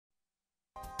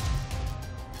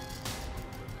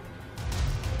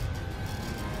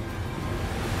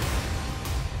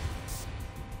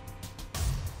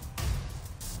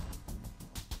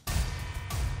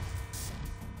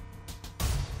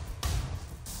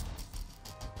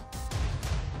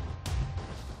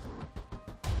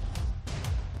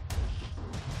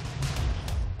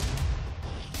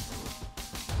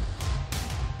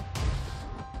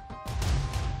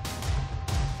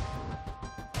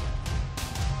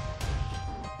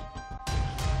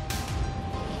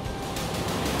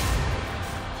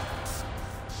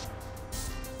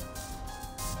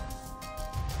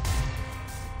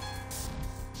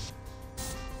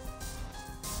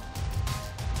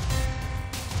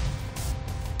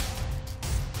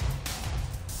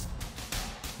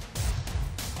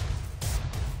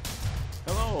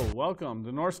Hello, welcome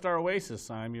to North Star Oasis.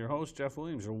 I'm your host, Jeff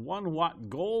Williams, your 1-watt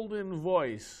golden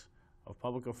voice of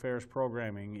public affairs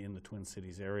programming in the Twin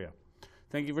Cities area.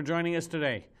 Thank you for joining us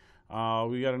today.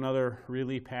 We got another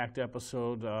really packed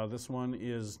episode. This one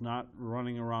is not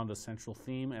running around a central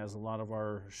theme as a lot of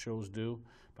our shows do.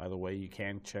 By the way, you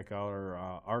can check out our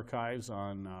archives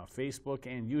on Facebook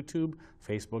and YouTube,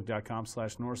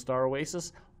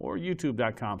 facebook.com/NorthStarOasis or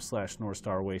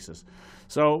youtube.com/NorthStarOasis.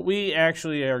 So we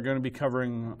actually are going to be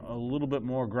covering a little bit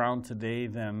more ground today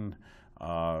than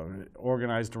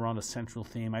organized around a central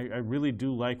theme. I really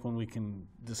do like when we can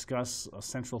discuss a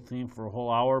central theme for a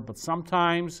whole hour, but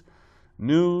sometimes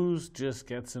news just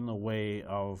gets in the way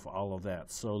of all of that.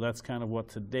 So that's kind of what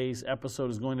today's episode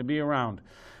is going to be around.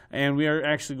 And we are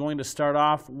actually going to start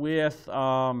off with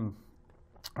our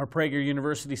Prager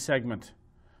University segment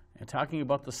and talking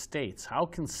about the states. How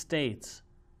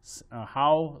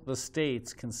the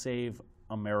states can save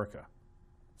America.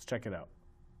 Let's check it out.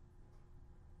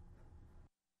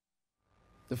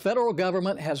 The federal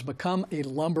government has become a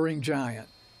lumbering giant.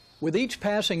 With each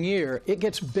passing year, it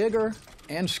gets bigger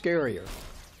and scarier.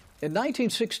 In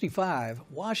 1965,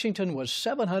 Washington was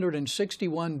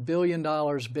 $761 billion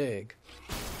big.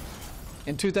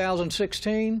 In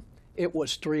 2016, it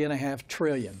was $3.5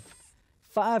 trillion,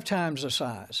 5 times the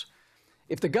size.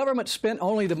 If the government spent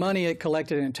only the money it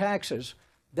collected in taxes,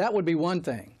 that would be one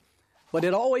thing. But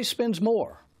it always spends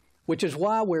more, which is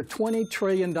why we're $20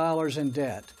 trillion in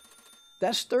debt.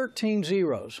 That's 13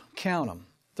 zeros. Count them,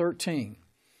 13.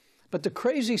 But the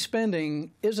crazy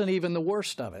spending isn't even the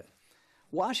worst of it.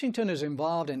 Washington is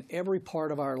involved in every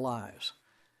part of our lives.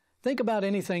 Think about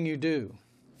anything you do,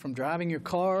 from driving your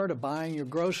car to buying your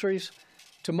groceries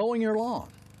to mowing your lawn.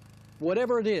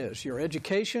 Whatever it is, your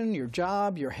education, your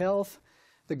job, your health,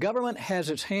 the government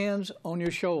has its hands on your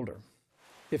shoulder,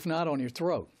 if not on your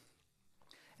throat.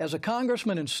 As a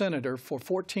congressman and senator for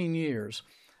 14 years,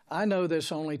 I know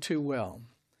this only too well.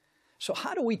 So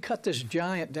how do we cut this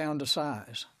giant down to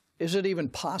size? Is it even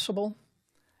possible?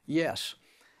 Yes.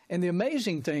 And the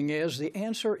amazing thing is the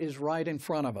answer is right in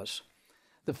front of us.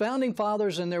 The Founding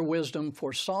Fathers in their wisdom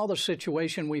foresaw the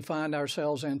situation we find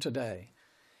ourselves in today.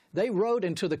 They wrote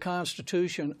into the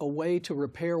Constitution a way to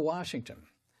repair Washington,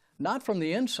 not from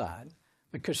the inside,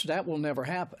 because that will never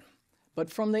happen,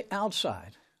 but from the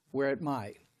outside, where it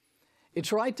might.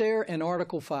 It's right there in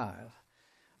Article 5.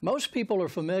 Most people are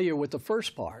familiar with the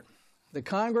first part. The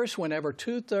Congress, whenever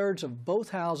 2/3 of both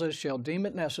houses shall deem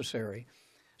it necessary,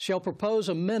 shall propose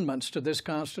amendments to this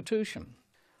Constitution.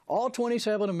 All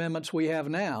 27 amendments we have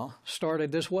now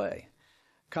started this way.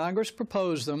 Congress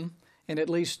proposed them, and at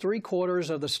least 3/4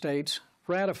 of the states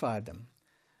ratified them.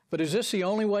 But is this the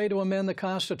only way to amend the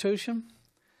Constitution?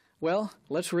 Well,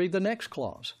 let's read the next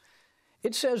clause.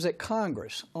 It says that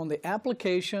Congress, on the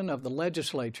application of the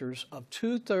legislatures of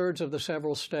 2/3 of the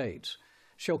several states,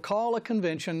 shall call a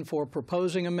convention for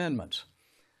proposing amendments.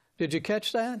 Did you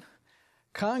catch that?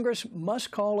 Congress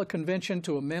must call a convention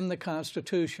to amend the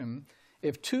Constitution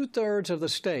if 2/3 of the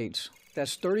states,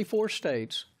 that's 34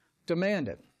 states, demand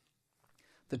it.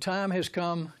 The time has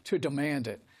come to demand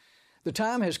it. The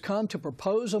time has come to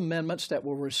propose amendments that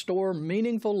will restore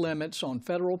meaningful limits on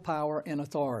federal power and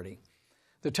authority.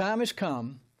 The time has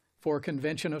come for a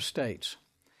convention of states.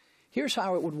 Here's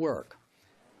how it would work.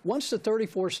 Once the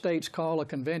 34 states call a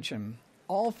convention,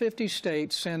 all 50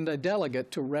 states send a delegate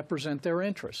to represent their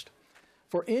interest.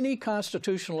 For any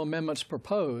constitutional amendments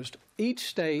proposed, each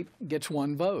state gets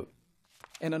 1 vote.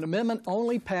 And an amendment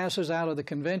only passes out of the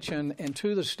convention and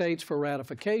to the states for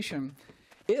ratification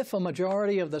if a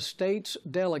majority of the states'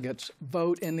 delegates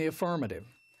vote in the affirmative.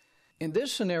 In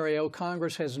this scenario,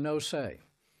 Congress has no say.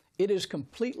 It is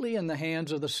completely in the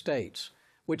hands of the states,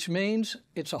 which means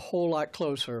it's a whole lot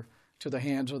closer to the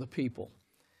hands of the people.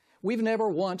 We've never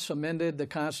once amended the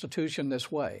Constitution this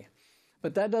way,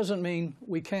 but that doesn't mean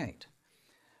we can't.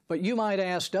 But you might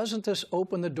ask, doesn't this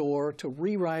open the door to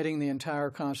rewriting the entire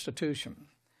Constitution?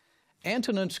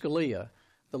 Antonin Scalia,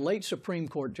 the late Supreme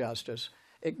Court Justice,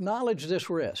 acknowledged this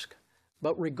risk,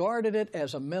 but regarded it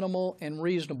as a minimal and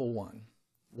reasonable one.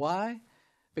 Why?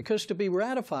 Because to be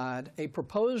ratified, a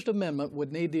proposed amendment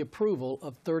would need the approval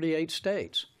of 38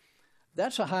 states.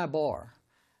 That's a high bar.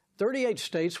 38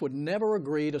 states would never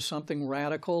agree to something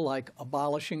radical like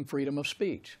abolishing freedom of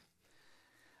speech.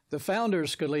 The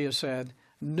founders, Scalia said,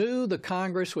 knew the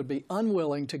Congress would be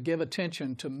unwilling to give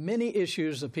attention to many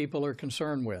issues the people are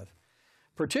concerned with,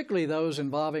 particularly those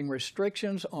involving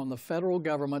restrictions on the federal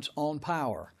government's own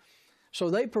power. So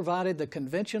they provided the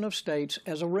Convention of States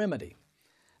as a remedy.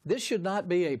 This should not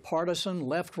be a partisan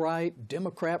left-right,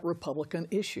 Democrat-Republican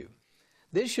issue.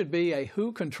 This should be a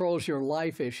who controls your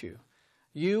life issue,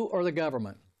 you or the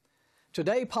government.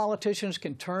 Today, politicians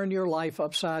can turn your life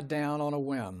upside down on a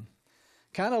whim,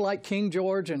 kind of like King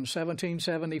George in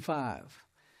 1775.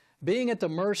 Being at the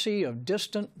mercy of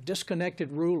distant,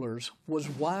 disconnected rulers was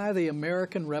why the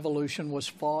American Revolution was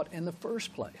fought in the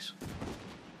first place.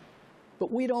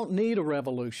 But we don't need a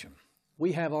revolution.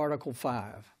 We have Article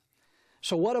 5.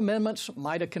 So what amendments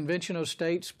might a convention of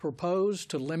states propose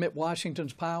to limit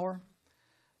Washington's power?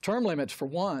 Term limits for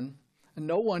one, and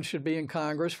no one should be in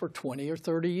Congress for 20 or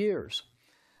 30 years.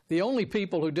 The only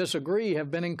people who disagree have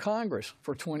been in Congress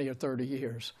for 20 or 30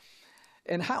 years.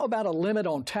 And how about a limit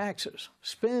on taxes,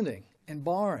 spending, and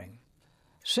borrowing?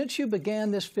 Since you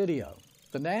began this video,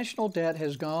 the national debt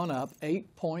has gone up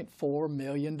 $8.4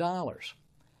 million.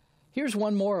 Here's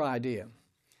one more idea.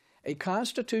 A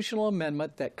constitutional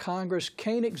amendment that Congress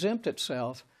can't exempt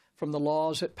itself from the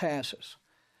laws it passes,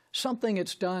 something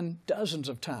it's done dozens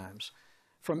of times,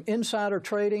 from insider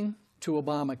trading to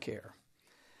Obamacare.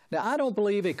 Now, I don't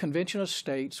believe a convention of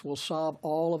states will solve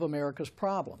all of America's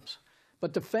problems,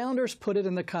 but the founders put it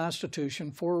in the Constitution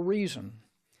for a reason.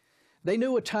 They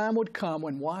knew a time would come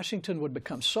when Washington would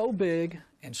become so big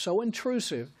and so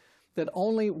intrusive that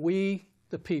only we,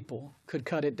 the people, could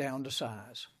cut it down to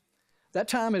size. That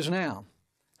time is now.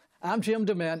 I'm Jim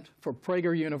DeMint for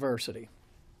Prager University.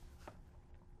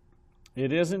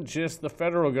 It isn't just the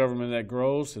federal government that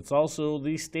grows, it's also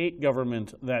the state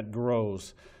government that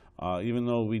grows. Even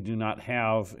though we do not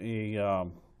have a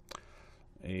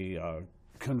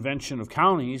convention of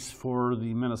counties for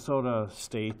the Minnesota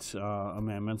state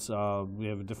amendments, we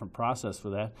have a different process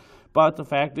for that. But the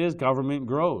fact is, government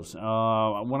grows.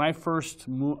 When I first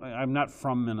moved, I'm not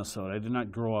from Minnesota, I did not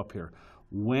grow up here.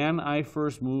 When I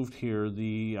first moved here,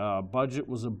 the budget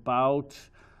was about,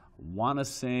 I want to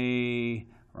say,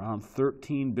 around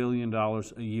 $13 billion a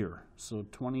year. So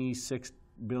 $26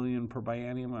 billion per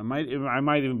biennium. I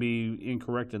might even be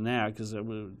incorrect in that because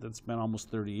that's been almost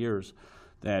 30 years.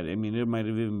 It might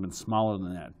have even been smaller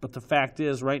than that. But the fact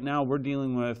is, right now we're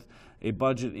dealing with a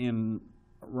budget in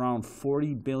around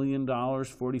 $40 billion,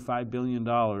 $45 billion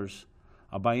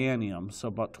a biennium, so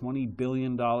about $20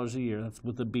 billion a year. That's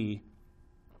with a B.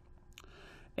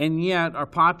 And yet our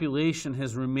population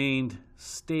has remained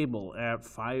stable at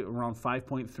around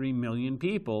 5.3 million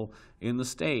people in the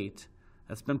state.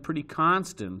 That's been pretty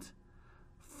constant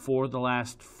for the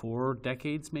last 4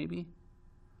 decades, maybe.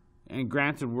 And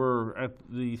granted, we're at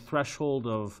the threshold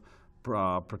of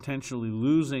potentially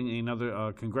losing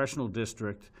another congressional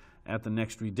district at the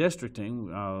next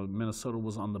redistricting. Minnesota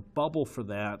was on the bubble for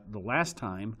that the last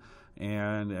time,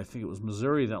 and I think it was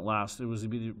Missouri that lost. It was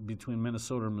between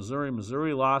Minnesota and Missouri.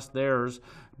 Missouri lost theirs,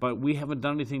 but we haven't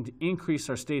done anything to increase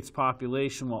our state's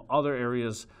population while other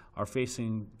areas are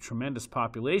facing tremendous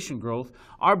population growth.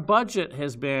 Our budget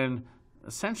has been,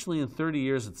 essentially in 30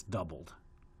 years, it's doubled.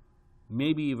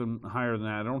 Maybe even higher than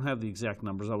that. I don't have the exact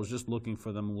numbers. I was just looking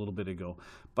for them a little bit ago.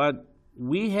 But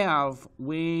we have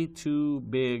way too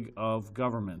big of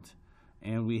government,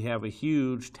 and we have a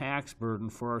huge tax burden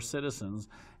for our citizens,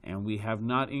 and we have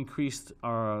not increased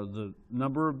the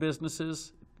number of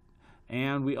businesses,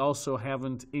 and we also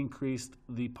haven't increased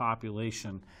the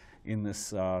population in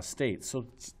this state. So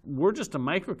we're just a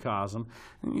microcosm.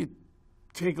 And you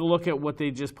take a look at what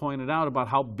they just pointed out about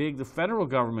how big the federal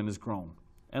government has grown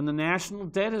and the national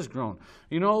debt has grown.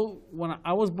 You know, when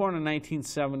I was born in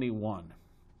 1971,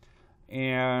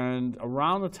 and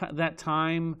around that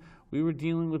time, we were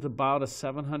dealing with about a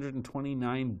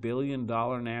 $729 billion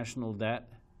national debt.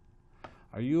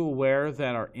 Are you aware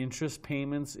that our interest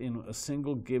payments in a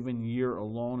single given year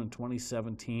alone in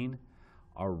 2017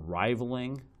 are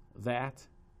rivaling that?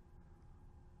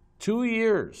 2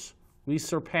 years, we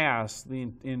surpassed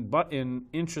in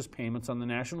interest payments on the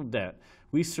national debt,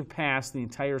 we surpassed the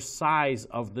entire size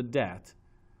of the debt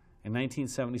in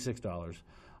 1976 dollars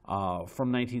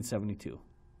from 1972.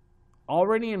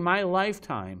 Already in my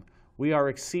lifetime, we are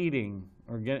exceeding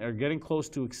or getting close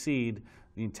to exceed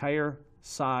the entire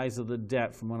size of the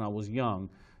debt from when I was young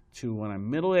to when I'm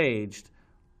middle-aged.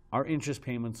 Our interest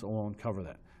payments alone cover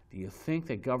that. Do you think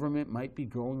that government might be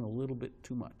growing a little bit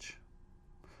too much?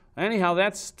 Anyhow,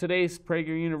 that's today's Prager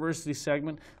University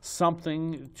segment,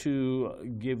 something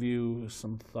to give you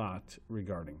some thought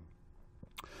regarding.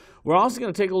 We're also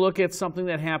going to take a look at something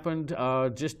that happened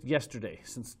just yesterday,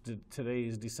 since today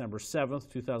is December 7th,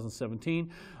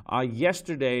 2017.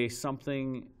 Yesterday,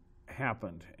 something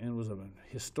happened, and it was a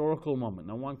historical moment.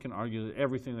 Now, one can argue that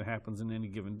everything that happens in any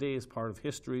given day is part of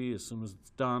history as soon as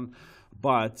it's done,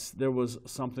 but there was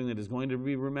something that is going to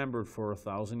be remembered for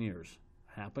 1,000 years.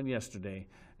 It happened yesterday,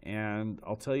 and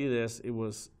I'll tell you this, it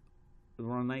was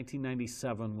around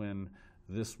 1997 when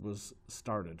this was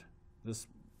started. This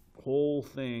whole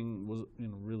thing was,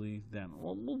 really then.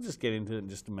 Well, we'll just get into it in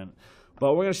just a minute.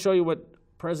 But we're going to show you what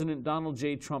President Donald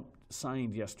J. Trump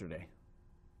signed yesterday.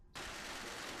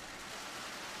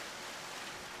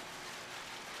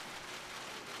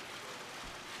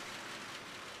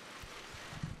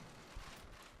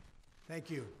 Thank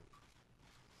you.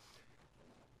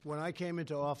 When I came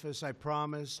into office, I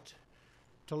promised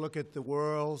to look at the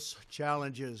world's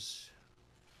challenges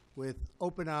with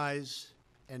open eyes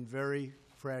and very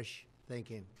fresh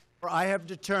thinking. I have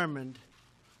determined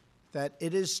that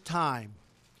it is time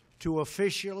to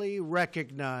officially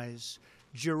recognize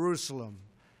Jerusalem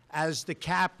as the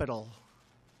capital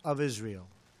of Israel.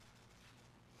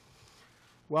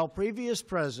 While previous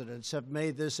presidents have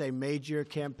made this a major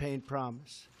campaign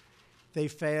promise, they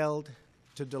failed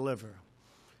to deliver.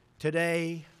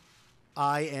 Today,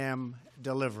 I am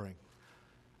delivering.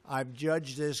 I've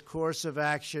judged this course of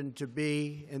action to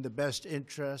be in the best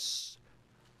interests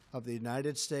of the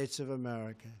United States of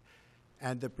America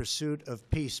and the pursuit of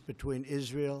peace between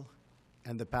Israel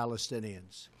and the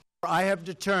Palestinians. I have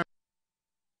determined.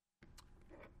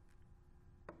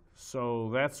 So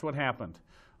that's what happened.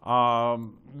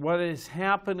 What has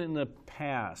happened in the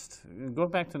past, go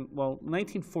back to,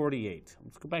 1948.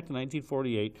 Let's go back to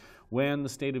 1948 when the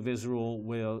State of Israel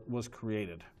was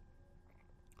created.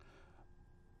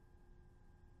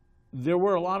 There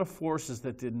were a lot of forces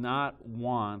that did not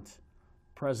want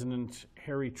President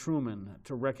Harry Truman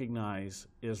to recognize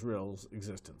Israel's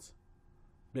existence.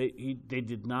 They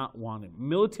did not want him.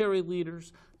 Military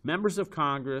leaders, members of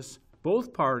Congress,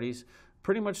 both parties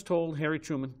pretty much told Harry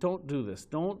Truman, don't do this.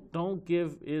 Don't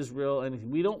give Israel anything.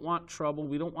 We don't want trouble.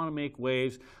 We don't want to make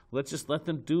waves. Let's just let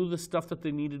them do the stuff that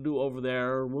they need to do over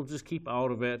there. We'll just keep out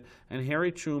of it. And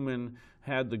Harry Truman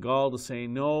had the gall to say,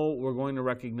 no, we're going to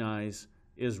recognize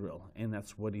Israel. And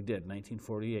that's what he did,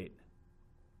 1948.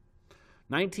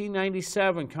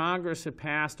 1997, Congress had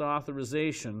passed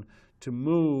authorization to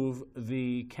move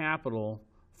the capital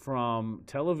from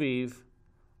Tel Aviv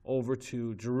over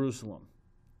to Jerusalem.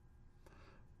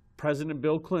 President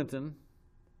Bill Clinton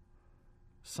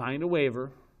signed a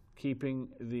waiver keeping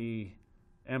the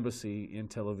embassy in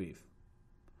Tel Aviv.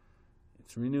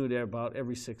 It's renewed about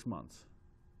every 6 months.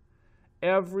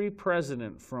 Every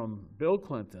president from Bill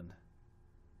Clinton,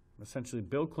 essentially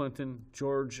Bill Clinton,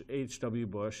 George W.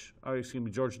 Bush,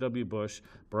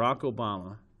 Barack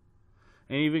Obama,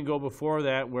 and even go before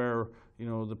that where,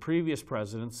 the previous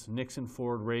presidents, Nixon,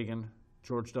 Ford, Reagan,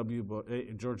 George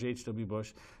H.W.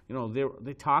 Bush,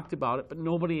 they talked about it, but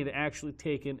nobody had actually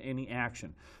taken any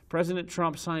action. President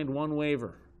Trump signed one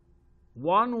waiver,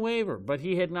 but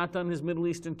he had not done his Middle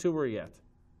Eastern tour yet.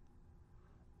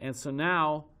 And so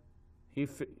now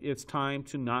it's time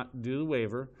to not do the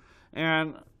waiver.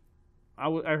 And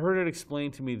I heard it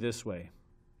explained to me this way.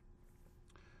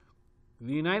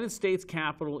 The United States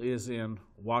Capitol is in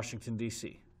Washington,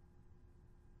 D.C.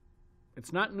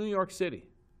 It's not New York City.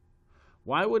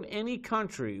 Why would any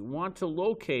country want to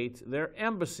locate their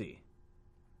embassy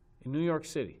in New York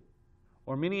City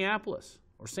or Minneapolis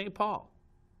or St. Paul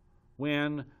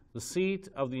when the seat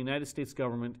of the United States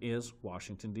government is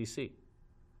Washington, D.C.?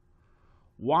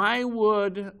 Why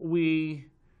would we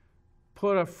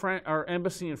put our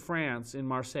embassy in France in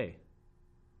Marseille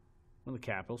when the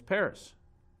capital is Paris?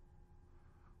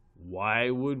 Why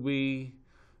would we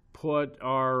put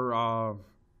our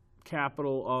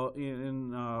capital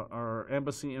in our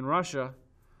embassy in Russia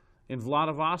in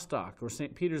Vladivostok or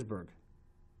St. Petersburg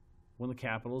when the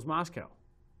capital is Moscow?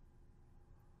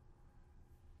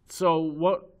 So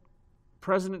what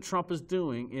President Trump is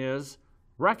doing is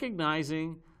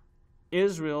recognizing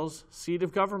Israel's seat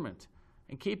of government.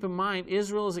 And keep in mind,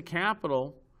 Israel is a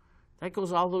capital that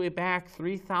goes all the way back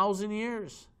 3,000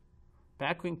 years,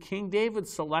 back when King David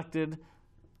selected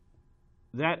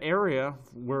that area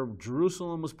where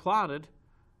Jerusalem was plotted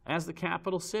as the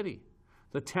capital city.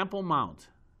 The Temple Mount,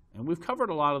 and we've covered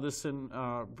a lot of this in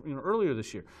earlier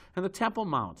this year. And the Temple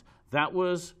Mount, that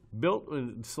was built,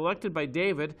 selected by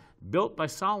David, built by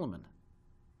Solomon.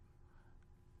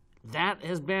 That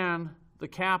has been the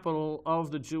capital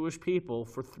of the Jewish people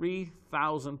for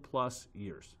 3,000 plus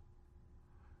years.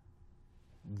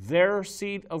 Their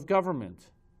seat of government,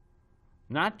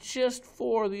 not just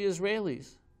for the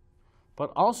Israelis,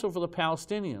 but also for the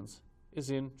Palestinians, is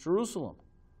in Jerusalem.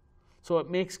 So it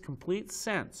makes complete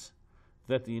sense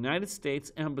that the United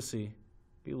States Embassy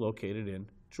be located in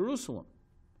Jerusalem.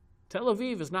 Tel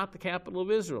Aviv is not the capital of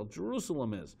Israel.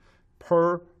 Jerusalem is,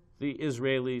 per the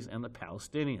Israelis and the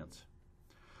Palestinians.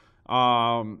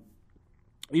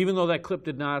 Even though that clip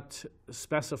did not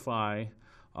specify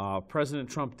President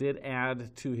Trump did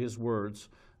add to his words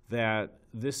that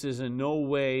this is in no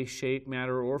way, shape,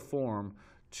 matter, or form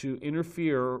to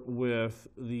interfere with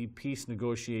the peace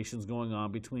negotiations going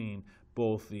on between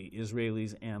both the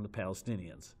Israelis and the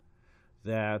Palestinians.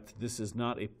 That this is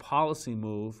not a policy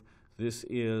move, this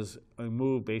is a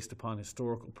move based upon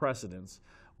historical precedents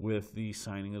with the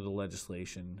signing of the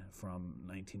legislation from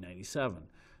 1997,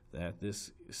 that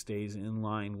this stays in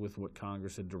line with what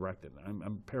Congress had directed.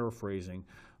 I'm paraphrasing,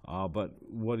 but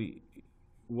what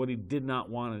he did not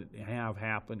want to have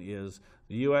happen is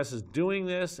the U.S. is doing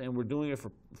this, and we're doing it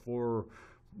for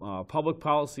public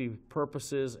policy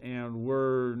purposes, and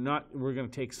we're going to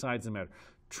take sides in the matter.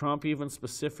 Trump even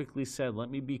specifically said, let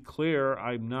me be clear,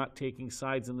 I'm not taking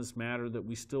sides in this matter, that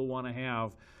we still want to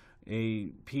have a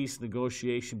peace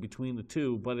negotiation between the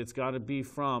two, but it's got to be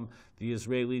from the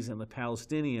Israelis and the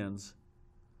Palestinians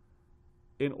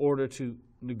in order to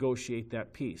negotiate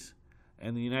that peace.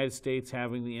 And the United States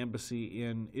having the embassy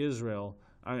in Israel,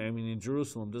 in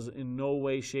Jerusalem, does in no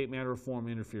way, shape, matter, or form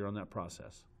interfere on that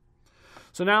process.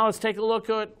 So now let's take a look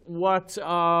at what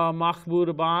Mahmoud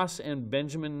Abbas and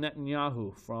Benjamin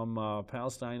Netanyahu from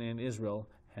Palestine and Israel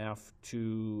have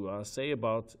to say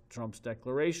about Trump's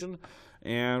declaration.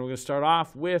 And we're going to start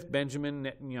off with Benjamin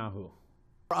Netanyahu.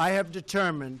 I have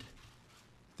determined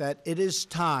that it is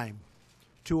time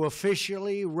to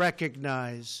officially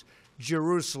recognize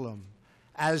Jerusalem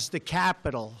as the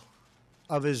capital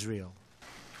of Israel.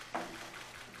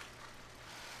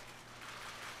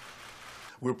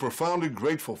 We're profoundly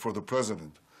grateful for the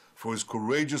President for his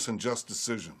courageous and just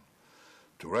decision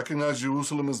to recognize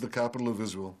Jerusalem as the capital of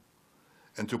Israel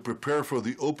and to prepare for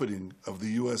the opening of the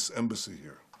U.S. Embassy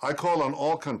here. I call on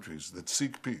all countries that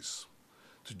seek peace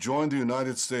to join the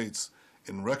United States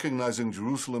in recognizing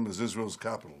Jerusalem as Israel's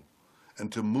capital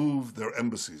and to move their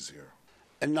embassies here.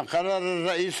 إن قرار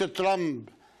الرئيس ترامب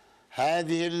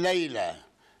هذه الليلة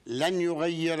لن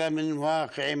يغير من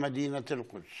واقع مدينة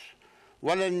القدس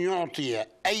ولن يعطي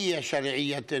أي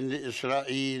شرعية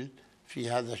لإسرائيل في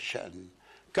هذا الشأن.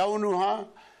 كونها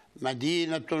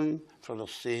مدينة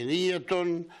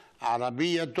فلسطينية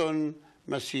عربية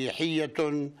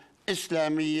مسيحية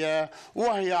إسلامية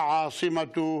وهي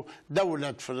عاصمة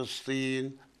دولة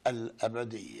فلسطين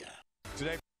الأبدية.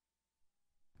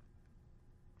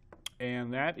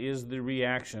 And that is the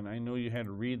reaction. I know you had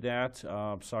to read that.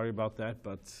 Sorry about that,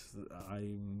 but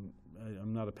I'm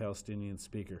not a Palestinian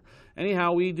speaker.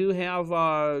 Anyhow, we do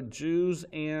have Jews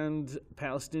and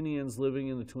Palestinians living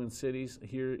in the Twin Cities.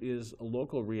 Here is a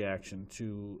local reaction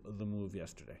to the move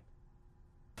yesterday.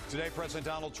 Today, President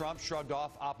Donald Trump shrugged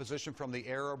off opposition from the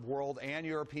Arab world and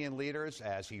European leaders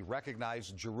as he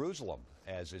recognized Jerusalem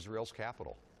as Israel's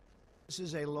capital. This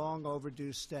is a long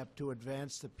overdue step to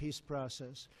advance the peace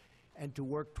process and to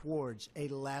work towards a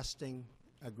lasting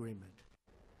agreement.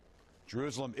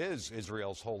 Jerusalem is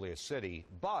Israel's holiest city,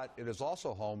 but it is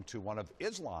also home to one of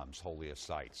Islam's holiest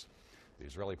sites. The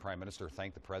Israeli Prime Minister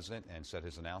thanked the president and said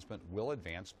his announcement will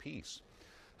advance peace.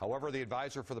 However, the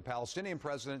advisor for the Palestinian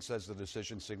president says the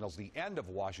decision signals the end of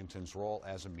Washington's role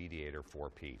as a mediator for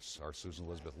peace. Our Susan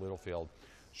Elizabeth Littlefield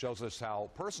shows us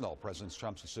how personal President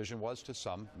Trump's decision was to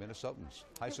some Minnesotans.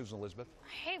 Hi, Susan Elizabeth.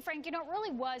 Hey, Frank, you know, it really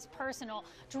was personal.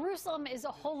 Jerusalem is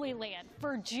a holy land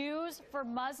for Jews, for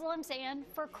Muslims, and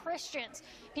for Christians.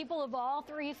 People of all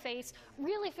three faiths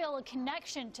really feel a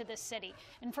connection to this city,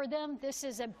 and for them, this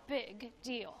is a big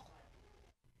deal.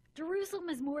 Jerusalem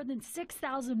is more than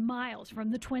 6,000 miles from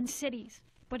the Twin Cities,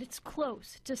 but it's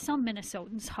close to some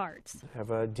Minnesotans' hearts. I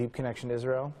have a deep connection to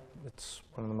Israel. It's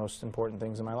one of the most important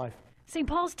things in my life. St.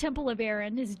 Paul's Temple of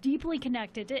Aaron is deeply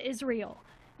connected to Israel,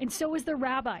 and so is the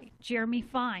rabbi, Jeremy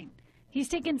Fine. He's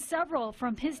taken several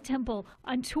from his temple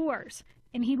on tours,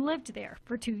 and he lived there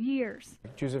for 2 years.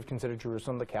 Jews have considered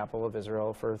Jerusalem the capital of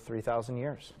Israel for 3,000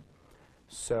 years.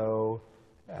 So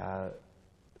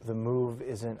the move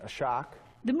isn't a shock.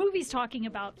 The move he's talking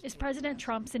about is President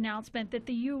Trump's announcement that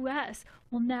the U.S.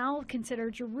 will now consider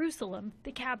Jerusalem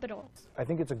the capital. I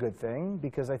think it's a good thing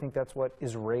because I think that's what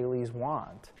Israelis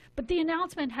want. But the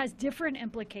announcement has different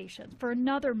implications for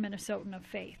another Minnesotan of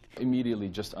faith. Immediately,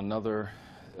 just another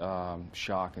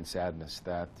shock and sadness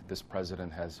that this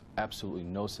president has absolutely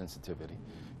no sensitivity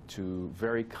to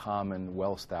very common,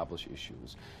 well-established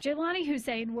issues. Jailani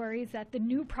Hussein worries that the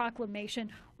new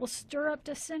proclamation will stir up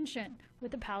dissension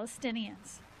with the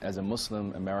Palestinians. As a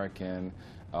Muslim American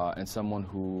and someone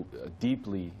who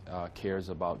deeply cares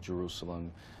about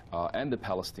Jerusalem and the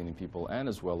Palestinian people, and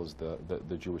as well as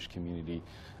the Jewish community,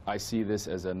 I see this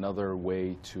as another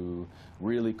way to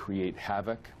really create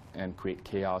havoc and create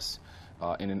chaos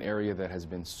in an area that has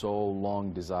been so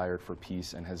long desired for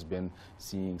peace and has been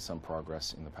seeing some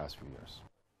progress in the past few years.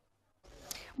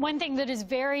 One thing that is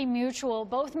very mutual,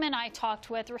 both men I talked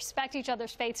with respect each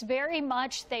other's faiths very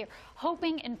much. They're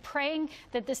hoping and praying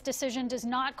that this decision does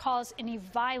not cause any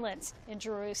violence in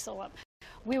Jerusalem.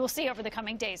 We will see over the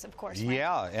coming days, of course.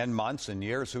 Yeah, and months and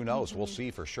years, who knows? We'll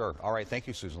see for sure. All right, thank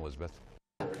you, Susan Elizabeth.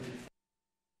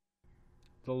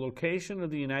 The location of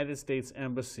the United States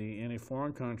Embassy in a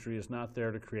foreign country is not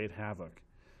there to create havoc.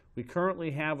 We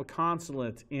currently have a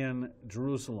consulate in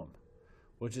Jerusalem,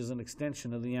 which is an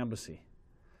extension of the embassy.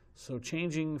 So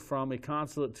changing from a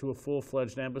consulate to a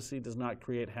full-fledged embassy does not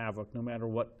create havoc, no matter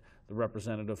what the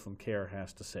representative from CARE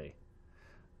has to say.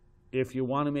 If you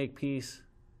want to make peace,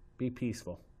 be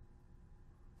peaceful.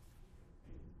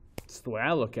 It's the way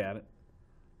I look at it.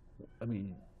 I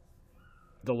mean,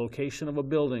 the location of a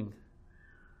building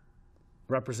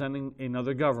representing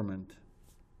another government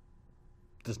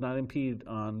does not impede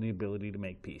on the ability to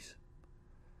make peace.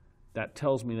 That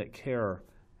tells me that CARE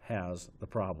has the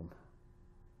problem.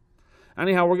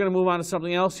 Anyhow, we're going to move on to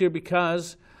something else here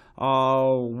because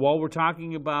while we're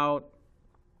talking about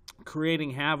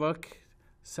creating havoc,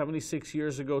 76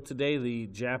 years ago today, the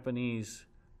Japanese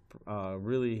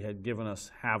really had given us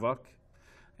havoc,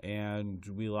 and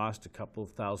we lost a couple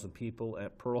of thousand people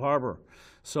at Pearl Harbor.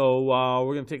 So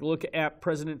we're going to take a look at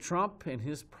President Trump and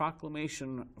his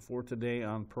proclamation for today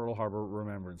on Pearl Harbor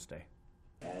Remembrance Day.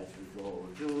 As we go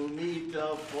to meet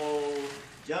the foe,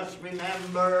 just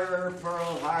remember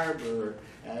Pearl Harbor.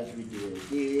 As we did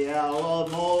the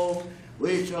Alamo,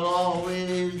 we shall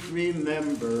always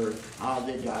remember how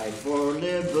they died for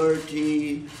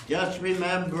liberty. Just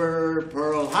remember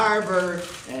Pearl Harbor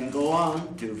and go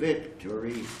on to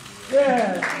victory.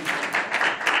 Yes.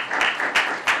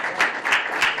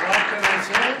 What can I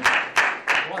say?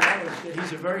 Well, that was good.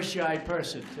 He's a very shy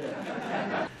person, too.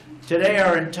 Today,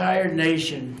 our entire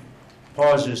nation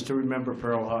pauses to remember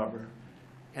Pearl Harbor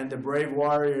and the brave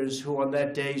warriors who on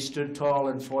that day stood tall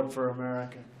and fought for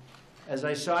America. As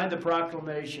I signed the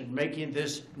proclamation making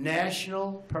this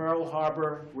National Pearl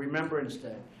Harbor Remembrance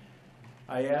Day,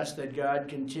 I ask that God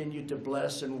continue to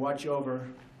bless and watch over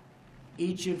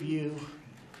each of you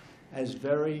as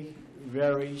very,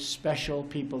 very special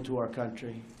people to our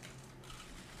country.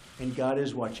 And God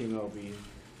is watching over you,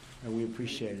 and we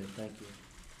appreciate it. Thank you.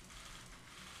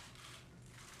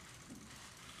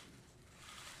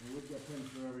 And we've got pins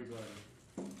for everybody.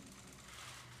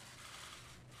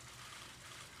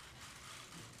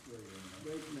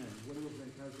 Great men. What do you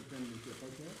think? How's the penmanship?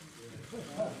 Okay?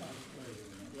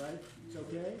 Yeah. Right? It's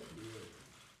okay?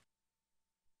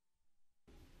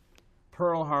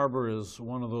 Pearl Harbor is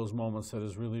one of those moments that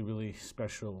is really, really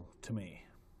special to me.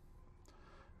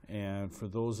 And for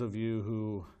those of you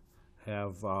who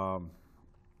have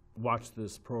watched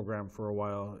this program for a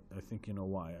while, I think you know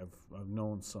why. I've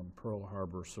known some Pearl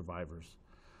Harbor survivors.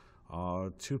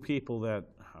 Three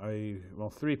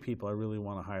people I really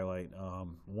want to highlight.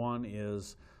 One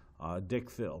is Dick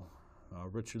Thill,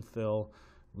 Richard Thill.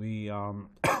 We,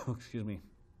 excuse me,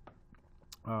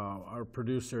 our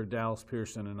producer Dallas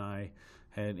Pearson and I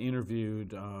had interviewed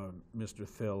Mr.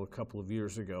 Thill a couple of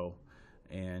years ago,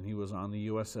 and he was on the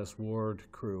USS Ward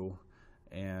crew,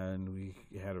 and we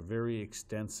had a very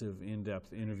extensive,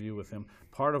 in-depth interview with him.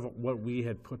 Part of what we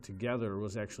had put together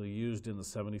was actually used in the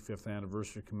 75th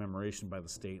anniversary commemoration by the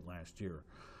state last year.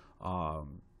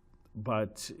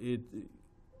 But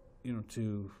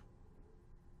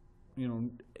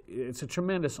it's a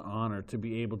tremendous honor to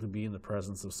be able to be in the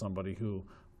presence of somebody who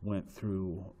went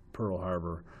through Pearl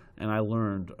Harbor, and I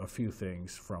learned a few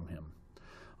things from him.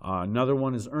 Another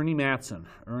one is Ernie Mattson.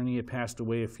 Ernie had passed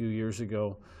away a few years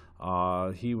ago.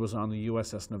 He was on the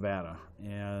USS Nevada,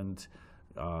 and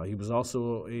he was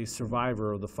also a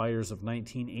survivor of the fires of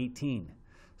 1918.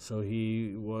 So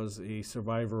he was a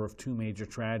survivor of two major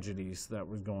tragedies that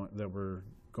were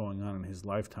going on in his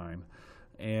lifetime.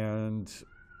 And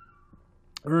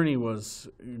Ernie was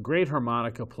a great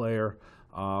harmonica player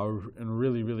and a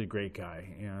really, really great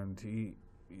guy. And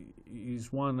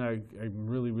he's one that I'm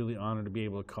really, really honored to be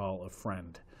able to call a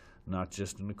friend. Not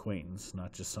just an acquaintance,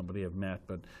 not just somebody I've met,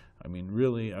 but I mean,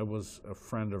 really, I was a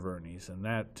friend of Ernie's, and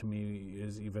that to me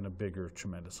is even a bigger,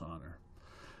 tremendous honor.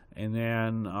 And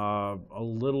then a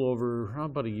little over,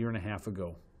 about a year and a half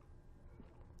ago,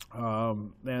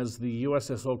 as the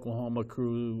USS Oklahoma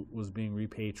crew was being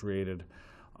repatriated,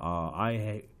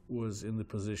 I was in the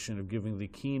position of giving the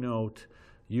keynote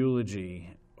eulogy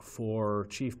for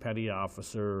Chief Petty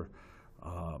Officer,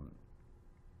 and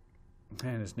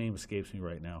his name escapes me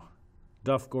right now,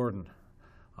 Duff Gordon,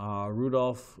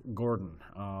 Rudolph Gordon.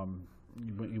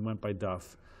 He went by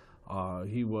Duff.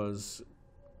 He was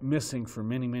missing for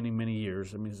many, many, many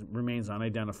years. I mean, he remains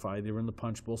unidentified. They were in the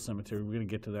Punch Bowl Cemetery. We're going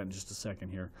to get to that in just a second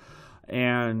here.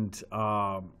 And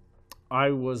I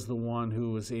was the one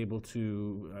who was able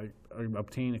to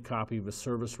obtain a copy of his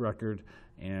service record,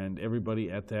 and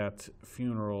everybody at that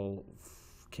funeral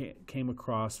came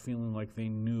across feeling like they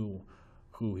knew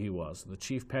who he was. The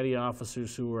chief petty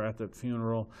officers who were at that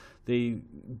funeral, they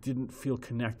didn't feel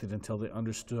connected until they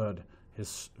understood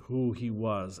who he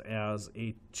was as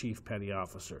a chief petty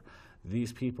officer.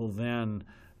 These people then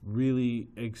really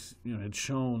had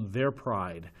shown their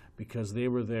pride because they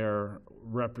were there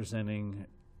representing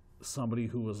somebody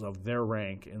who was of their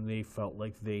rank, and they felt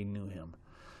like they knew him.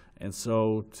 And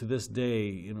so to this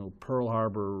day, Pearl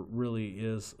Harbor really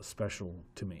is special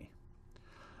to me.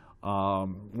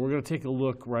 We're going to take a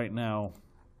look right now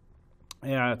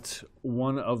at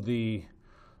one of the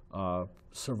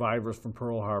survivors from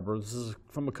Pearl Harbor. This is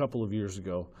from a couple of years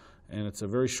ago, and it's a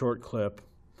very short clip.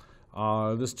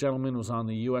 This gentleman was on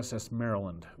the USS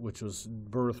Maryland, which was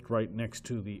berthed right next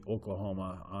to the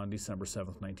Oklahoma on December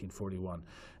 7th, 1941.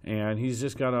 And he's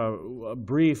just got a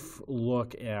brief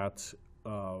look at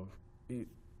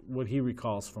what he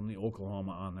recalls from the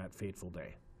Oklahoma on that fateful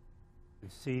day. You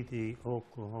see the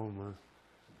Oklahoma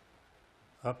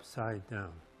upside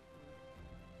down.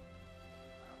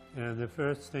 And the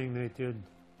first thing they did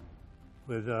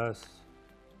with us,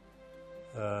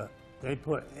 they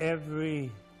put every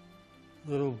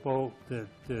little boat that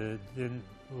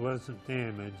wasn't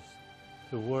damaged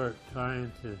to work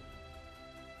trying to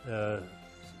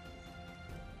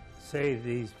save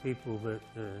these people that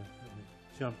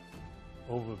jumped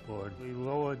overboard. We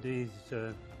lowered these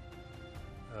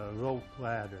rope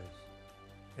ladders,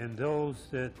 and those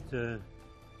that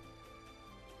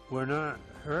were not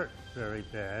hurt very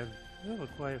bad, there were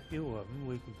quite a few of them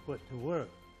we could put to work.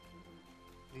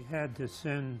 We had to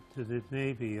send to the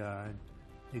Navy Yard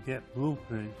to get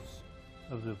blueprints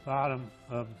of the bottom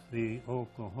of the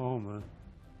Oklahoma.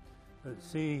 But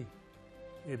see,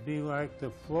 it'd be like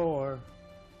the floor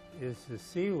is the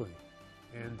ceiling,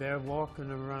 and they're walking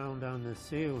around on the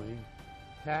ceiling,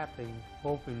 tapping,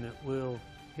 hoping that we'll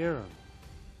hear them.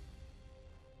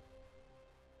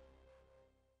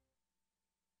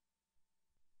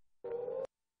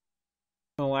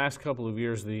 In the last couple of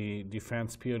years, the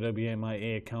Defense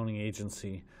POW/MIA Accounting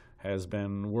Agency has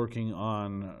been working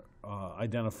on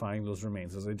identifying those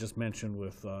remains. As I just mentioned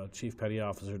with Chief Petty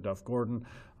Officer Duff Gordon,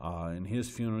 in his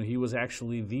funeral, he was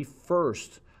actually the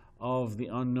first of the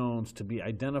unknowns to be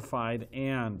identified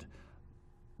and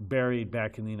buried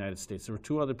back in the United States. There were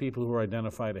two other people who were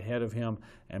identified ahead of him,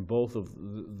 and both of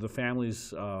the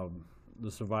families, the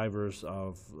survivors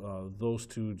of those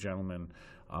two gentlemen,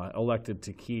 elected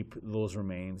to keep those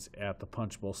remains at the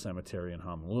Punch Bowl Cemetery in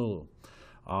Honolulu.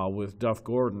 With Duff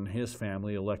Gordon, his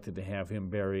family elected to have him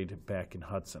buried back in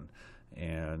Hudson.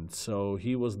 And so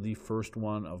he was the first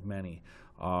one of many.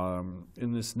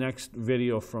 In this next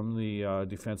video from the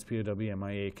Defense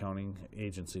POW/MIA Accounting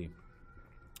Agency,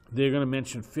 they're going to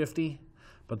mention 50,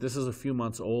 but this is a few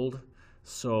months old,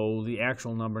 so the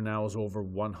actual number now is over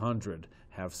 100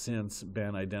 have since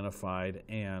been identified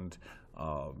and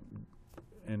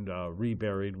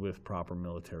reburied with proper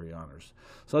military honors.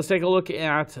 So let's take a look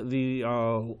at the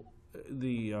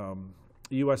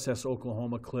USS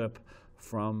Oklahoma clip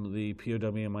from the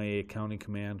POW/MIA Accounting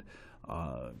Command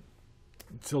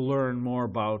to learn more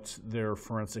about their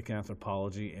forensic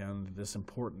anthropology and this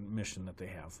important mission that they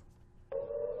have.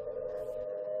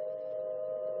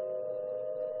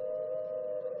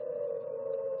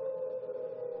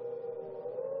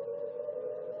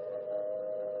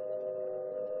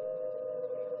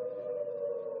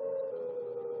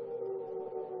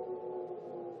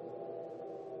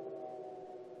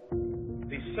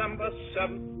 December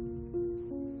 7th,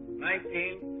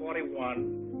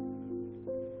 1941,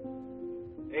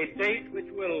 a date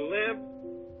which will live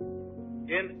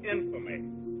in infamy.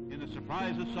 In the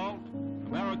surprise assault,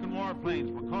 American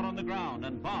warplanes were caught on the ground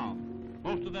and bombed.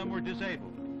 Most of them were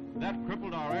disabled. That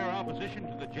crippled our air opposition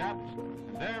to the Japs,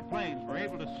 and their planes were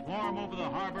able to swarm over the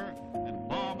harbor and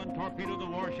bomb and torpedo the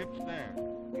warships there.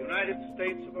 The United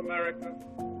States of America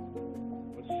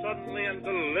was suddenly and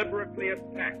deliberately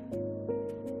attacked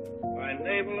by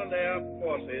naval and air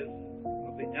forces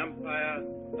of the Empire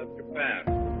of Japan.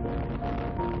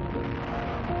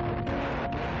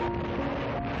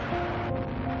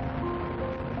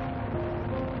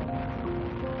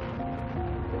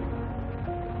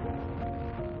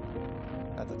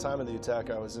 At the time of the attack,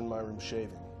 I was in my room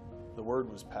shaving. The word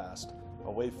was passed,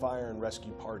 away fire and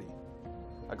rescue party.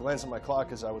 I glanced at my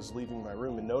clock as I was leaving my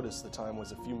room and noticed the time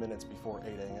was a few minutes before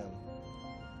 8 a.m.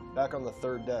 Back on the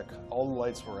third deck, all the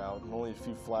lights were out and only a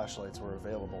few flashlights were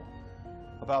available.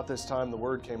 About this time, the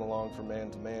word came along from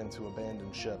man to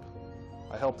abandon ship.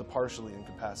 I helped a partially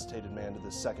incapacitated man to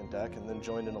the second deck and then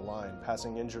joined in a line,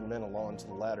 passing injured men along to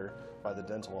the ladder by the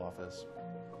dental office.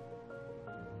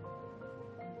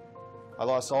 I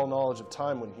lost all knowledge of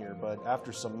time when here, but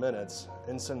after some minutes,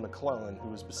 Ensign McClellan, who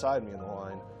was beside me in the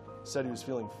line, said he was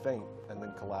feeling faint and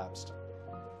then collapsed.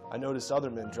 I noticed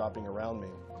other men dropping around me.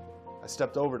 I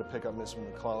stepped over to pick up Mr.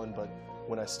 McClellan, but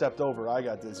when I stepped over, I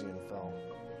got dizzy and fell.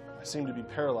 I seemed to be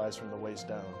paralyzed from the waist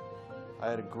down. I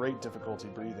had a great difficulty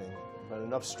breathing, but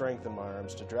enough strength in my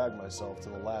arms to drag myself to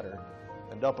the ladder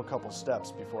and up a couple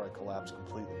steps before I collapsed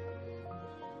completely.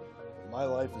 My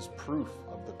life is proof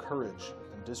of the courage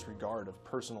and disregard of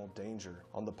personal danger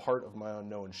on the part of my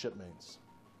unknown shipmates.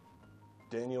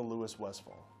 Daniel Lewis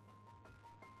Westfall.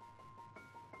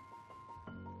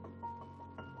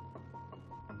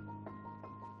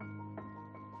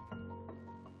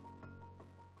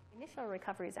 Initial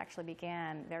recoveries actually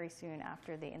began very soon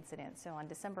after the incident. So on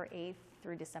December 8th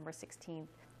through December 16th,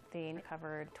 they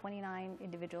recovered 29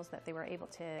 individuals that they were able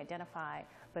to identify,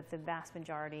 but the vast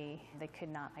majority they could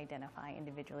not identify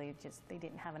individually, just they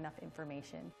didn't have enough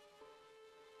information.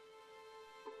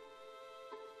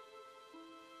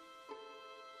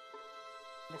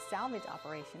 The salvage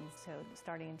operations, so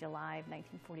starting in July of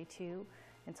 1942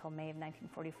 until May of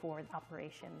 1944,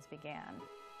 operations began.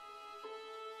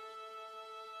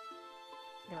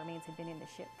 The remains had been in the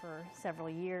ship for several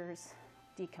years,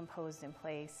 decomposed and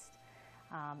placed.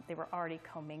 They were already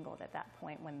commingled at that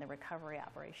point when the recovery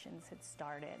operations had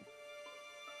started.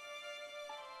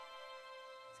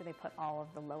 So they put all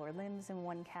of the lower limbs in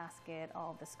one casket,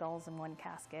 all of the skulls in one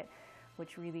casket,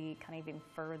 which really kind of even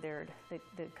furthered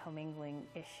the commingling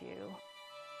issue.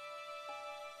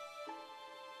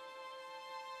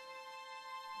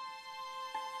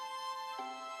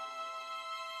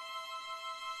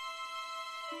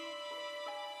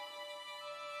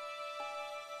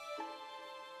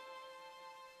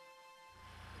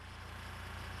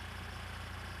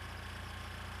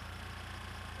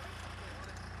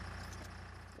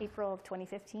 April of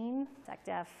 2015,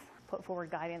 SecDef put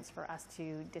forward guidance for us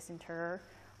to disinter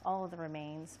all of the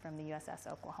remains from the USS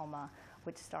Oklahoma,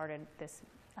 which started this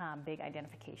big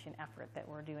identification effort that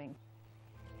we're doing.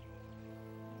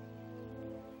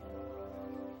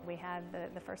 We had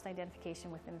the first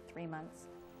identification within 3 months.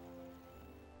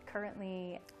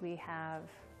 Currently, we have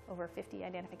over 50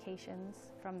 identifications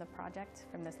from the project,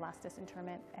 from this last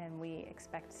disinterment, and we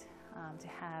expect to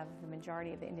have the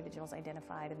majority of the individuals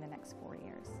identified in the next 4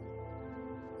 years.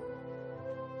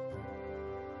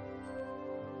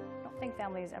 I don't think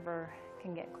families ever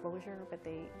can get closure, but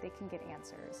they can get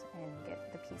answers and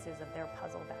get the pieces of their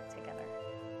puzzle back together.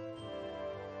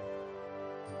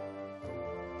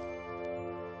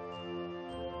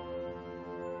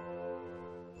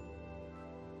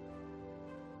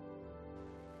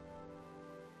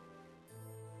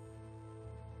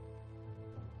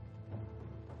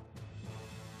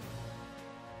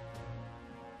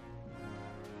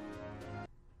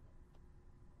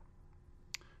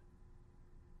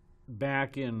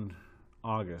 Back in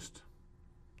August,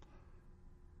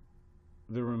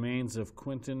 the remains of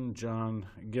Quentin John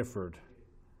Gifford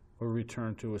were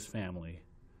returned to his family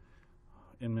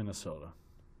in Minnesota.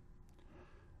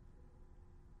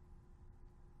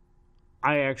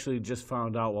 I actually just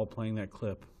found out while playing that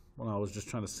clip, when I was just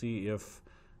trying to see if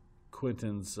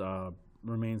Quentin's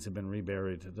remains had been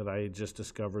reburied, that I had just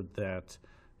discovered that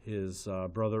his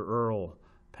brother Earl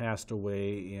passed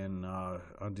away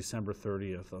on December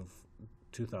 30th of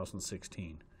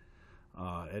 2016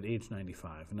 at age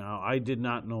 95. Now, I did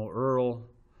not know Earl,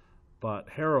 but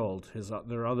Harold,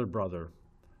 their other brother,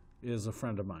 is a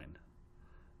friend of mine.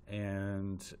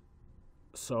 And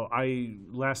so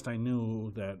last I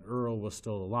knew that Earl was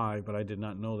still alive, but I did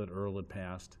not know that Earl had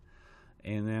passed.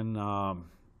 And then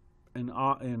in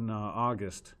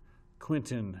August,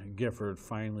 Quentin Gifford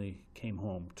finally came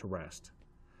home to rest.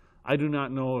 I do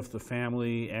not know if the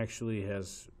family actually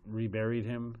has reburied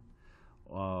him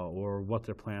or what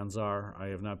their plans are. I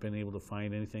have not been able to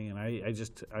find anything, and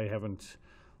I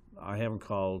haven't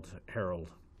called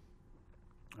Harold.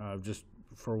 Just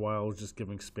for a while, I was just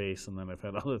giving space, and then I've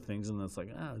had other things, and it's like,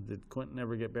 did Quentin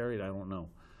ever get buried? I don't know.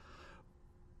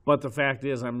 But the fact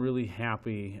is, I'm really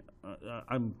happy.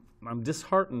 I'm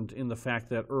disheartened in the fact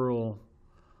that Earl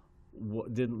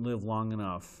didn't live long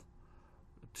enough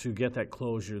to get that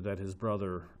closure that his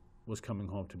brother was coming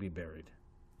home to be buried.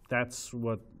 That's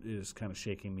what is kind of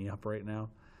shaking me up right now.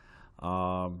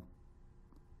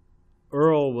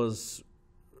 Earl was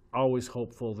always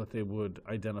hopeful that they would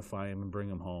identify him and bring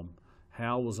him home.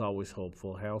 Hal was always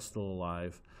hopeful. Hal's still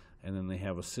alive. And then they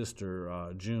have a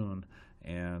sister, June,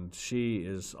 and she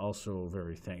is also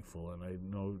very thankful. And I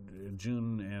know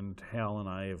June and Hal and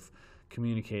I have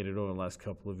communicated over the last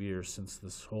couple of years since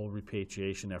this whole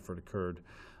repatriation effort occurred.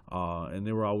 And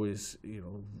they were always,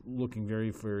 looking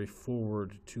very, very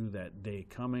forward to that day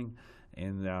coming.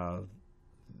 And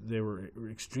they were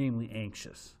extremely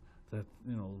anxious that,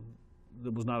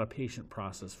 there was not a patient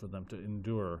process for them to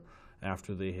endure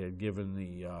after they had given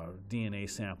the DNA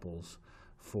samples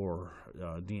for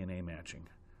DNA matching.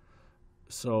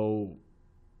 So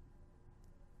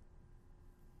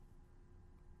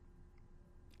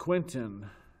Quentin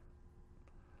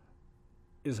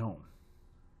is home.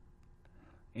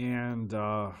 And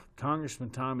Congressman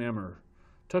Tom Emmer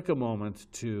took a moment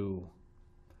to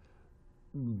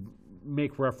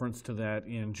make reference to that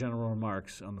in general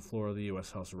remarks on the floor of the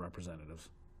U.S. House of Representatives.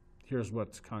 Here's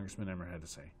what Congressman Emmer had to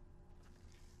say.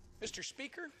 Mr.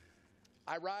 Speaker,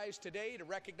 I rise today to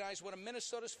recognize one of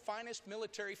Minnesota's finest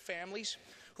military families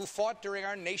who fought during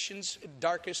our nation's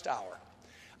darkest hour.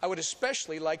 I would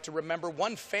especially like to remember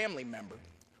one family member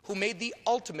who made the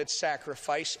ultimate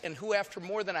sacrifice and who, after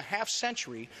more than a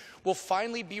half-century, will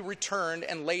finally be returned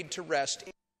and laid to rest in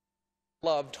his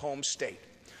loved home state.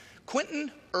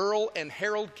 Quentin, Earl, and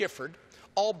Harold Gifford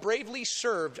all bravely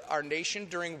served our nation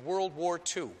during World War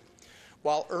II.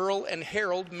 While Earl and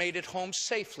Harold made it home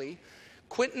safely,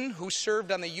 Quentin, who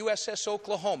served on the USS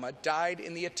Oklahoma, died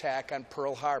in the attack on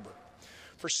Pearl Harbor.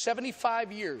 For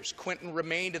 75 years, Quentin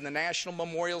remained in the National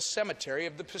Memorial Cemetery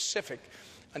of the Pacific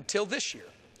until this year,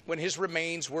 when his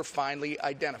remains were finally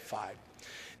identified.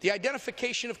 The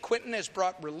identification of Quentin has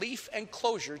brought relief and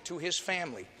closure to his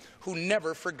family, who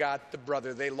never forgot the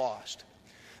brother they lost.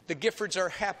 The Giffords are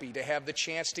happy to have the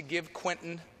chance to give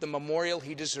Quentin the memorial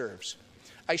he deserves.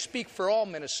 I speak for all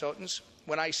Minnesotans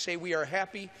when I say we are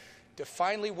happy to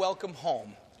finally welcome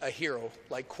home a hero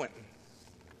like Quentin.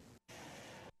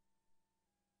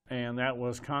 And that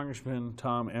was Congressman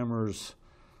Tom Emmer's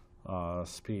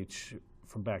speech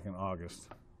from back in August.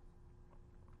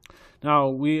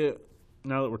 Now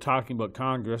that we're talking about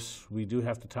Congress, we do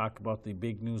have to talk about the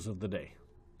big news of the day.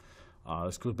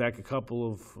 This goes back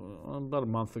about a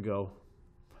month ago,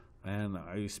 and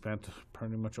I spent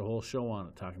pretty much a whole show on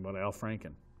it talking about Al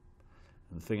Franken.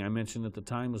 And the thing I mentioned at the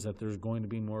time was that there's going to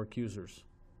be more accusers,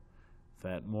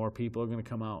 that more people are going to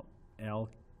come out. Al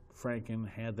Franken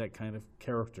had that kind of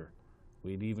character.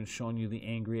 We'd even shown you the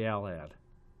angry Al ad.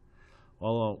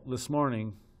 Well, this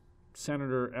morning,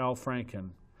 Senator Al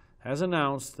Franken has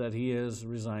announced that he is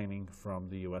resigning from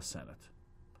the U.S. Senate.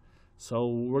 So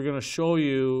we're going to show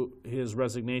you his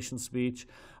resignation speech.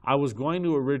 I was going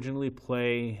to originally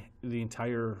play the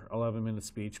entire 11-minute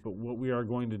speech, but what we are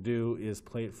going to do is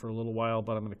play it for a little while,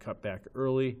 but I'm going to cut back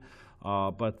early.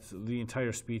 But the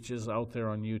entire speech is out there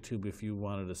on YouTube if you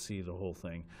wanted to see the whole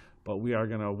thing. But we are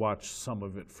going to watch some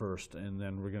of it first, and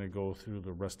then we're going to go through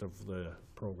the rest of the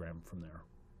program from there.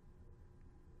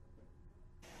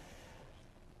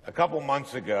 A couple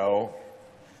months ago,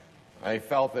 I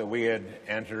felt that we had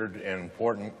entered an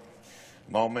important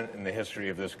moment in the history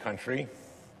of this country.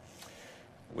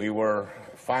 We were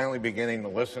finally beginning to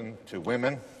listen to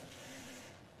women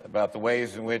about the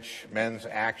ways in which men's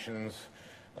actions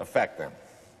affect them.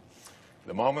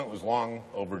 The moment was long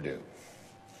overdue.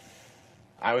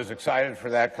 I was excited for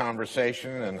that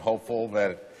conversation and hopeful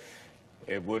that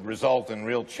it would result in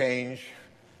real change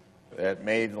that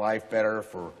made life better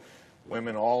for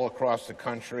women all across the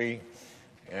country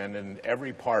and in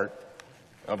every part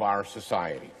of our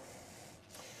society.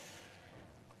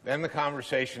 Then the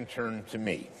conversation turned to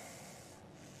me.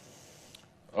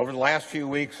 Over the last few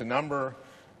weeks, a number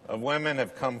of women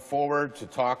have come forward to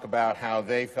talk about how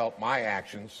they felt my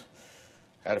actions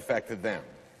had affected them.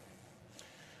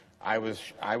 I was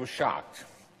shocked.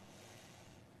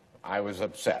 I was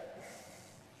upset.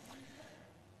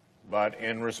 But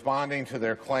in responding to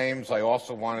their claims, I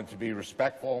also wanted to be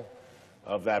respectful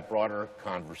of that broader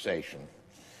conversation,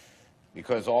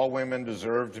 because all women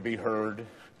deserve to be heard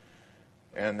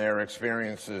and their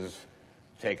experiences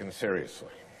taken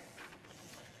seriously.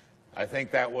 I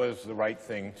think that was the right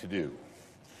thing to do.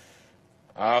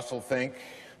 I also think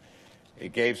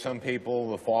it gave some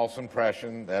people the false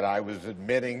impression that I was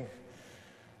admitting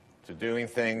to doing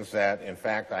things that, in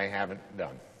fact, I haven't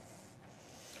done.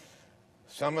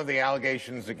 Some of the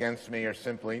allegations against me are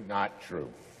simply not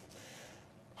true.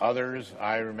 Others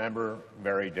I remember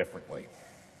very differently.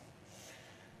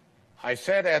 I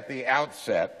said at the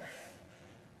outset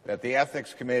that the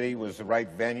Ethics Committee was the right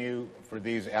venue for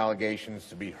these allegations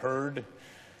to be heard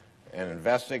and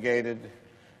investigated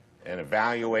and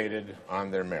evaluated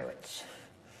on their merits.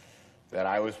 that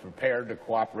I was prepared to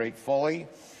cooperate fully,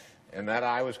 and that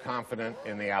I was confident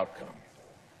in the outcome.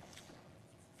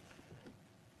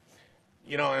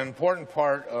 You know, an important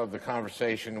part of the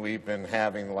conversation we've been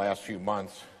having the last few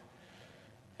months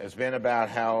has been about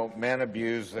how men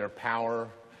abuse their power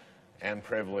and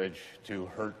privilege to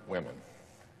hurt women.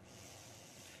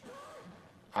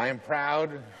 I am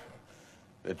proud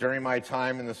that during my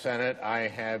time in the Senate, I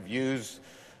have used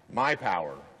my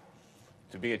power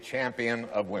to be a champion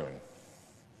of women,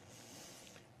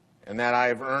 and that I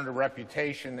have earned a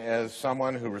reputation as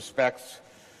someone who respects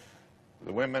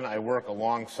the women I work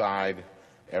alongside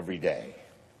every day.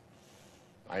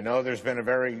 I know there's been a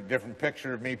very different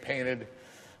picture of me painted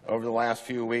over the last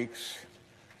few weeks,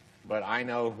 but I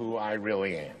know who I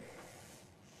really am.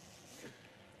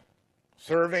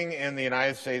 Serving in the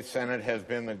United States Senate has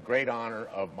been the great honor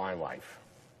of my life.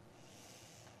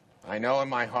 I know in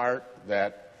my heart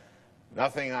that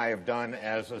nothing I have done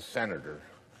as a senator,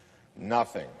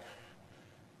 nothing,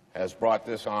 has brought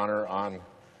this honor on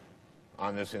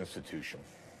this institution.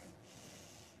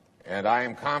 And I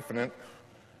am confident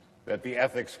that the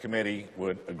Ethics Committee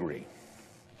would agree.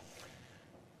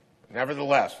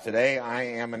 Nevertheless, today I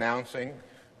am announcing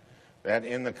that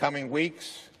in the coming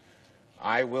weeks,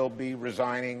 I will be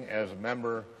resigning as a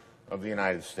member of the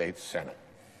United States Senate.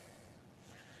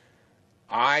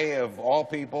 I, of all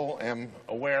people, am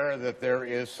aware that there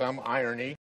is some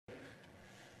irony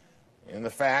in the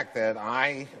fact that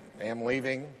I am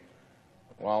leaving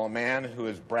while a man who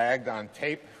has bragged on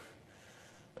tape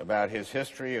about his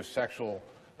history of sexual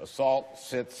assault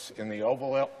sits in the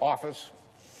Oval Office,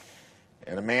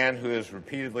 and a man who has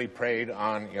repeatedly preyed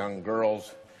on young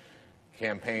girls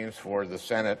campaigns for the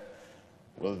Senate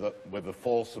with the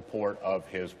full support of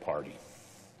his party.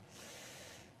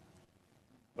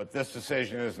 But this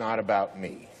decision is not about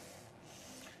me.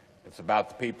 It's about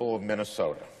the people of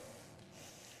Minnesota.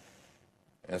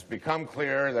 It's become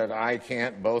clear that I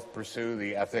can't both pursue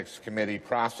the Ethics Committee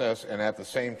process and at the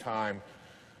same time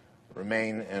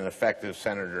remain an effective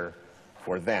senator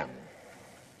for them.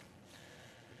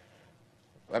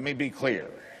 Let me be clear.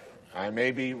 I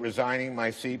may be resigning my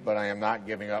seat, but I am not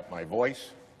giving up my voice.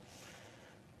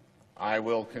 I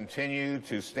will continue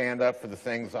to stand up for the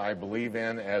things I believe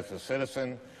in as a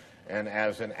citizen and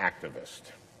as an activist.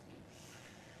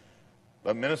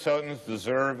 But Minnesotans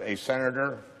deserve a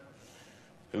senator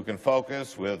who can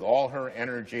focus with all her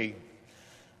energy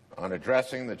on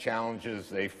addressing the challenges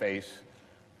they face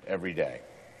every day.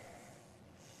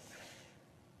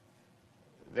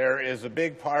 There is a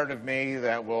big part of me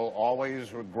that will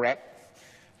always regret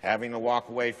having to walk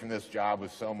away from this job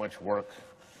with so much work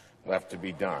left to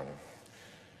be done.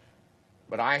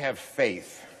 But I have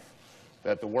faith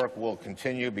that the work will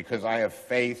continue because I have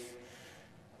faith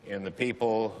in the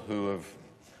people who have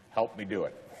helped me do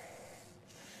it.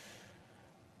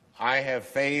 I have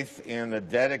faith in the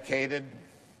dedicated,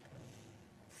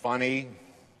 funny,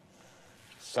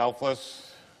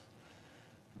 selfless,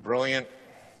 brilliant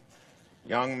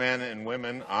young men and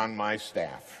women on my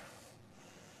staff.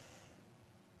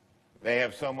 They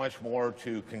have so much more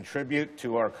to contribute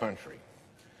to our country.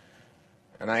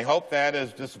 And I hope that,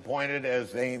 as disappointed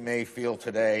as they may feel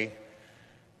today,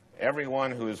 everyone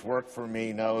who has worked for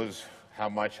me knows how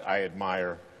much I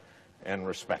admire and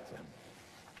respect them.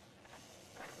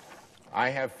 I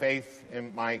have faith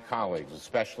in my colleagues,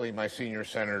 especially my senior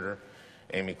senator,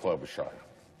 Amy Klobuchar.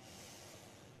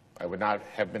 I would not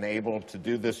have been able to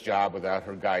do this job without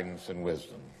her guidance and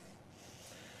wisdom.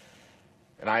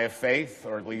 And I have faith,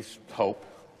 or at least hope,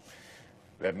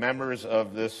 that members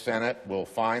of this Senate will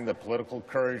find the political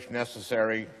courage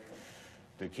necessary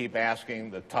to keep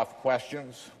asking the tough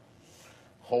questions,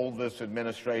 hold this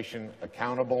administration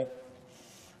accountable,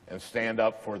 and stand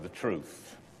up for the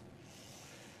truth.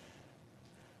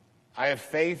 I have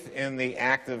faith in the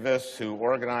activists who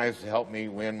organized to help me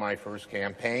win my first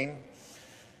campaign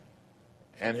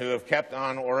and who have kept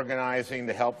on organizing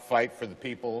to help fight for the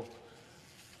people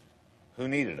who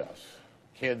needed us.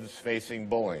 Kids facing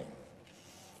bullying,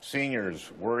 seniors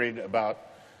worried about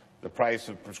the price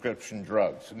of prescription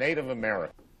drugs, Native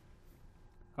Americans.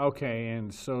 Okay,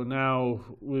 and so now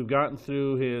we've gotten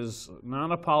through his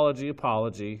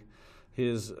non-apology,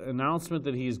 his announcement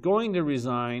that he's going to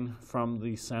resign from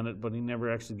the Senate, but he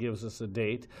never actually gives us a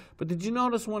date. But did you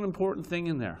notice one important thing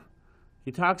in there?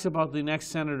 He talks about the next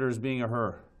senator as being a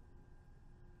her.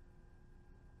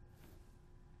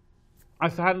 I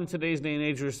thought in today's day and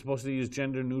age we're supposed to use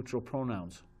gender-neutral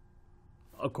pronouns,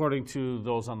 according to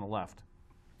those on the left.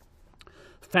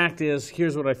 Fact is,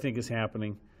 here's what I think is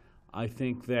happening. I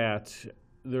think that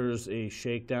there's a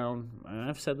shakedown, and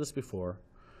I've said this before,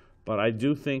 but I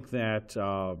do think that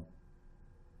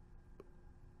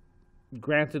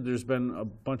granted, there's been a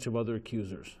bunch of other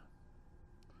accusers.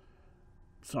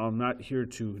 So I'm not here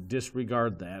to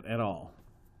disregard that at all.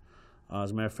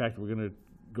 As a matter of fact, we're going to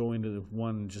go into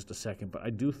one in just a second. But I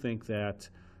do think that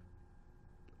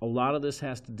a lot of this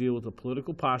has to deal with the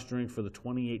political posturing for the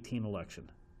 2018 election.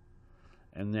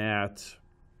 And that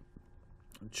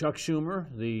Chuck Schumer,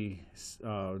 the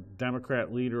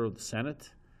Democrat leader of the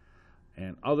Senate,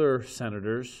 and other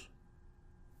senators,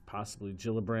 possibly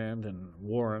Gillibrand and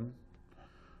Warren,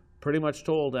 pretty much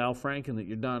told Al Franken that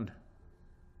you're done.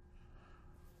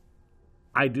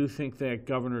 I do think that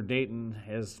Governor Dayton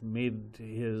has made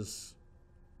his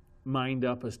mind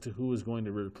up as to who is going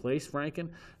to replace Franken.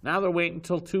 Now they're waiting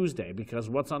until Tuesday, because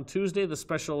what's on Tuesday? The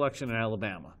special election in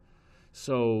Alabama.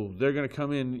 So they're going to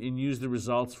come in and use the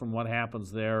results from what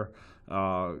happens there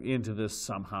into this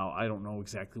somehow. I don't know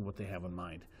exactly what they have in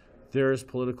mind. There is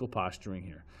political posturing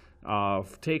here.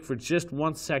 Take for just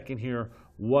 1 second here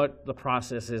what the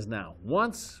process is now.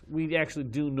 Once we actually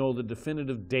do know the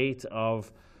definitive date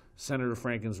of Senator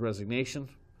Franken's resignation,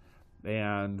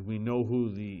 and we know who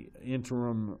the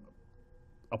interim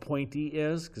appointee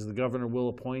is, because the governor will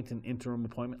appoint an interim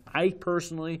appointment. I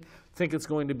personally think it's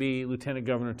going to be Lieutenant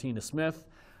Governor Tina Smith.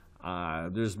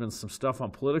 There's been some stuff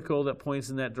on Politico that points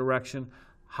in that direction.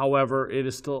 However, it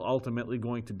is still ultimately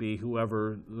going to be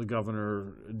whoever the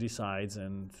governor decides,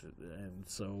 and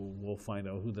so we'll find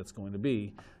out who that's going to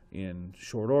be in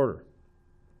short order.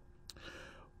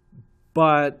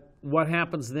 But what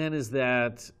happens then is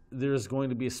that there's going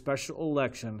to be a special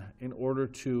election in order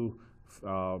to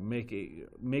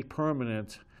make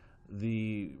permanent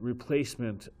the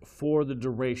replacement for the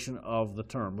duration of the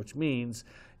term, which means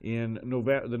in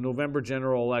the November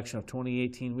general election of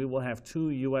 2018, we will have 2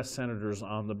 U.S. senators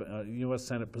on the U.S.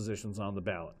 Senate positions on the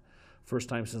ballot. First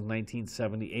time since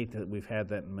 1978 that we've had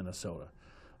that in Minnesota,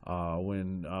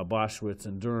 when Boschwitz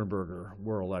and Durenberger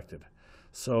were elected.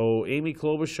 So Amy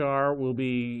Klobuchar will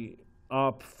be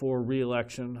up for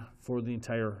re-election for the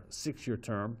entire 6-year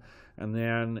term. And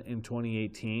then in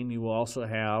 2018, you will also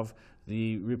have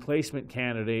the replacement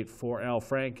candidate for Al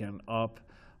Franken up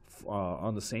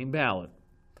on the same ballot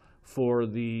for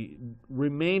the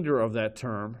remainder of that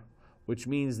term, which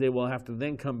means they will have to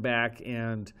then come back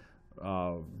and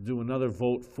do another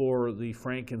vote for the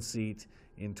Franken seat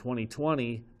in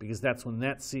 2020, because that's when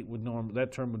that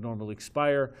term would normally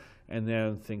expire, and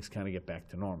then things kind of get back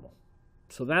to normal.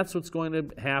 So that's what's going to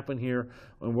happen here,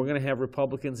 and we're going to have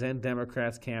Republicans and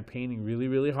Democrats campaigning really,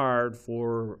 really hard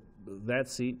for that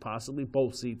seat, possibly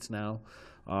both seats now,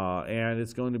 and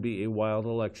it's going to be a wild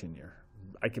election year.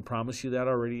 I can promise you that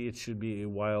already. It should be a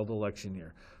wild election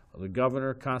year. The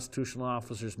governor, constitutional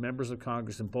officers, members of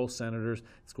Congress, and both senators,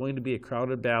 it's going to be a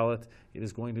crowded ballot. It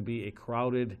is going to be a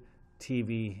crowded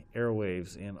TV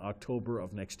airwaves in October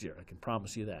of next year. I can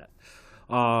promise you that.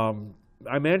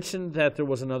 I mentioned that there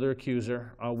was another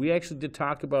accuser. We actually did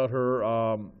talk about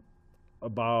her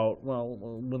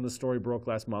when the story broke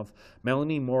last month.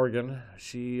 Melanie Morgan,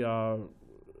 she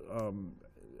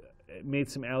made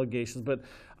some allegations, but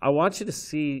I want you to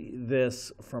see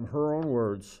this from her own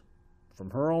words, from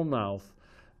her own mouth.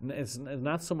 It's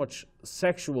not so much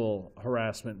sexual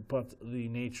harassment, but the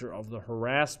nature of the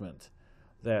harassment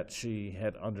that she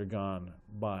had undergone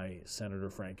by Senator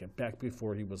Franken back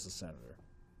before he was a senator.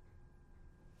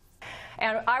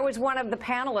 And I was one of the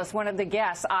panelists, one of the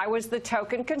guests. I was the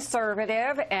token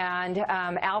conservative, and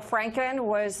Al Franken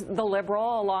was the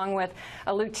liberal, along with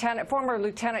a former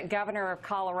lieutenant governor of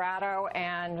Colorado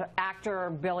and actor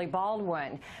Billy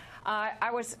Baldwin. I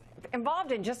was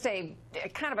involved in just a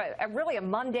kind of really a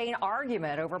mundane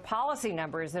argument over policy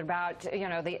numbers about,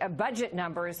 the budget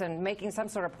numbers, and making some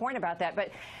sort of point about that.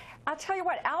 But I'll tell you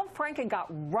what, Al Franken got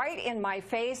right in my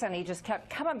face, and he just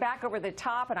kept coming back over the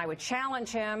top, and I would challenge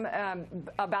him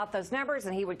about those numbers,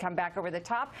 and he would come back over the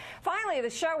top. Finally, the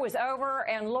show was over,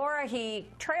 and Laura, he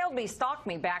stalked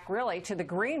me back, really, to the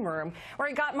green room, where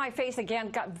he got in my face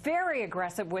again, got very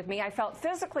aggressive with me. I felt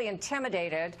physically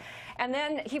intimidated, and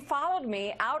then he followed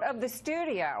me out of the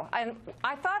studio. And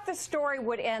I thought the story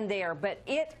would end there, but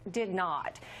it did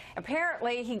not.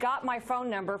 Apparently, he got my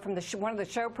phone number from one of the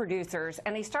show producers,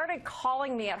 and he started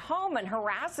calling me at home and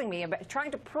harassing me, trying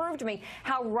to prove to me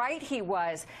how right he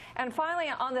was. And finally,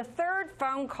 on the 3rd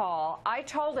phone call, I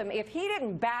told him if he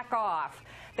didn't back off,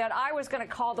 that I was going to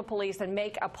call the police and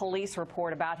make a police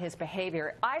report about his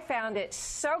behavior. I found it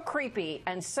so creepy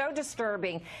and so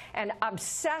disturbing and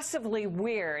obsessively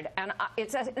weird, and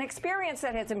it's an experience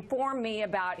that has informed me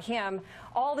about him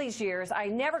all these years. I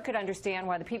never could understand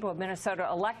why the people of Minnesota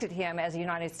elected him as a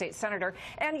United States Senator.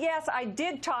 And yes, I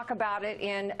did talk about it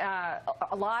in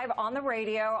live on the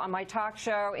radio on my talk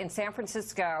show in San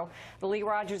Francisco, the Lee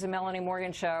Rogers and Melanie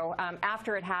Morgan show,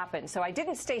 after it happened. So I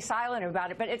didn't stay silent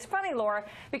about it. But it's funny, Laura,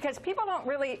 because people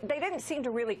they didn't seem to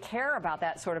really care about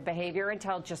that sort of behavior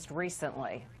until just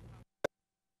recently.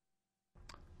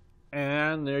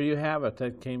 And there you have it.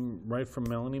 That came right from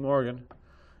Melanie Morgan.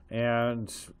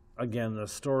 And again, the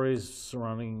stories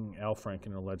surrounding Al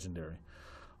Franken are legendary.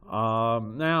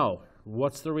 Now,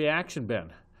 what's the reaction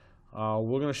been?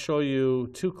 We're going to show you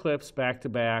two clips back to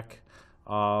back,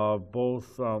 both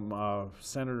from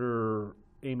Senator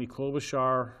Amy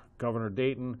Klobuchar, Governor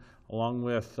Dayton, along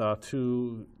with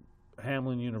two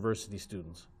Hamline University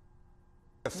students.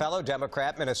 A fellow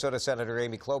Democrat, Minnesota Senator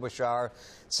Amy Klobuchar,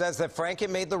 says that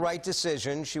Franken made the right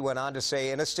decision. She went on to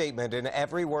say in a statement, in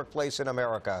every workplace in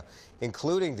America,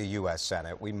 including the U.S.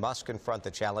 Senate, we must confront the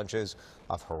challenges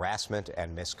of harassment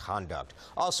and misconduct.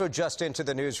 Also just into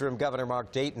the newsroom, Governor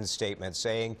Mark Dayton's statement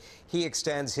saying he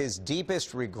extends his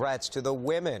deepest regrets to the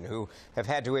women who have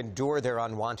had to endure their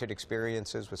unwanted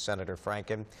experiences with Senator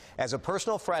Franken. As a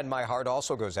personal friend, my heart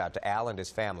also goes out to Al and his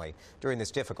family during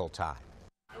this difficult time.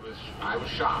 I was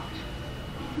shocked.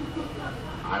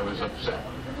 I was upset.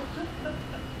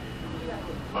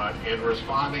 But in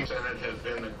responding, Senate has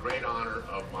been the great honor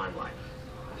of my life.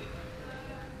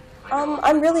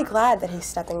 I'm really glad that he's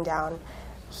stepping down.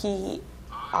 He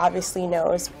obviously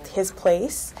knows his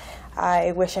place.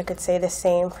 I wish I could say the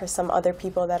same for some other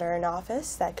people that are in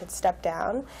office that could step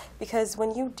down, because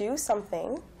when you do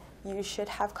something, you should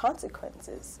have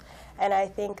consequences. And I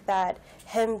think that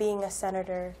him being a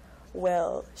senator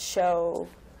will show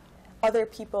other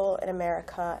people in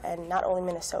America, and not only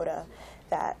Minnesota,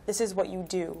 that this is what you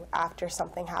do after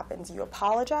something happens. You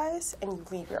apologize and you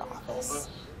leave your office.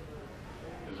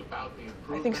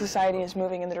 I think society is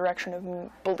moving in the direction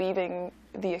of believing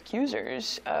the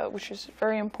accusers, which is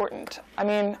very important. I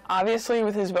mean, obviously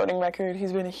with his voting record,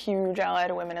 he's been a huge ally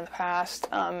to women in the past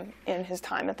in his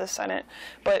time at the Senate,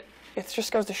 but it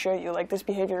just goes to show you, like, this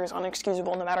behavior is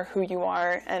unexcusable no matter who you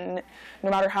are and no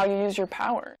matter how you use your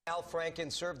power. Al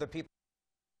Franken served the people.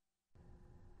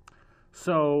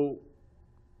 So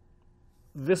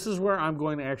this is where I'm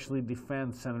going to actually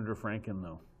defend Senator Franken,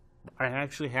 though. I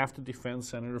actually have to defend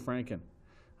Senator Franken.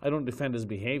 I don't defend his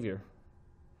behavior.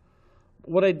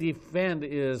 What I defend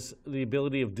is the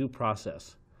ability of due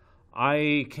process.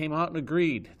 I came out and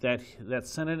agreed that that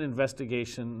Senate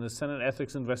investigation, the Senate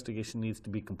ethics investigation, needs to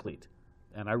be complete.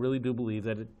 And I really do believe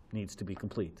that it needs to be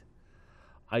complete.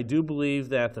 I do believe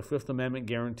that the Fifth Amendment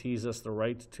guarantees us the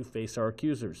right to face our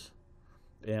accusers.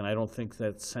 And I don't think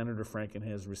that Senator Franken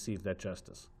has received that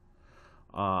justice.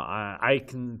 I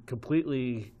can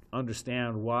completely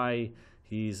understand why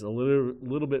he's a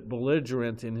little bit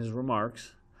belligerent in his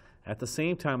remarks. At the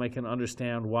same time, I can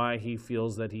understand why he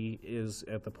feels that he is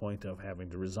at the point of having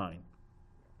to resign.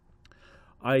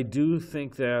 I do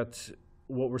think that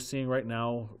what we're seeing right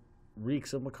now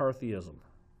reeks of McCarthyism.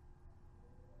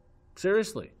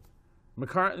 Seriously.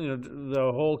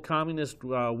 The whole communist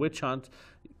witch hunt,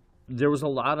 there was a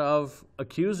lot of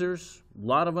accusers, a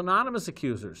lot of anonymous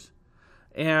accusers,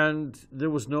 and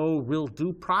there was no real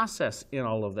due process in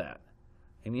all of that.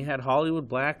 And you had Hollywood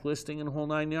blacklisting and the whole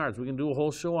 9 yards. We can do a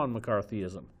whole show on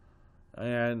McCarthyism.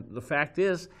 And the fact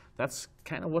is, that's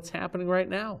kind of what's happening right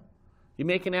now. You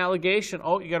make an allegation,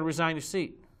 oh, you got to resign your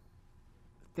seat.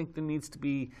 I think there needs to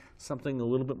be something a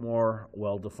little bit more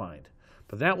well-defined.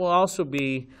 But that will also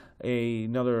be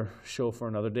another show for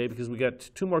another day, because we got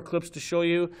two more clips to show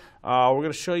you. We're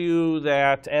going to show you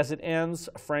that as it ends,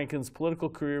 Franken's political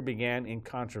career began in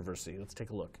controversy. Let's take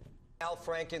a look. Al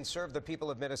Franken served the people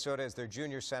of Minnesota as their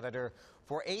junior senator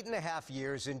for 8.5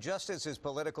 years, and just as his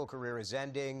political career is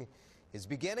ending, his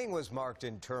beginning was marked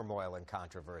in turmoil and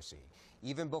controversy.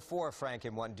 Even before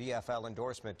Franken won DFL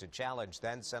endorsement to challenge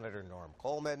then-Senator Norm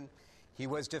Coleman, he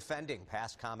was defending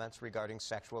past comments regarding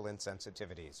sexual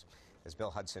insensitivities. As Bill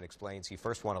Hudson explains, he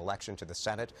first won election to the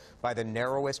Senate by the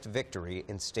narrowest victory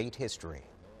in state history.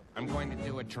 I'm going to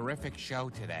do a terrific show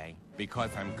today because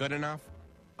I'm good enough,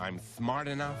 I'm smart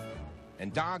enough,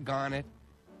 and doggone it,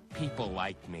 people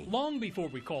like me. Long before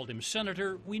we called him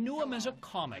senator, we knew him as a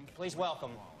comic. Please welcome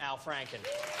Al Franken.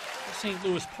 The St.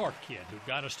 Louis Park kid who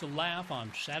got us to laugh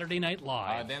on Saturday Night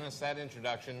Live. Dennis, that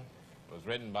introduction was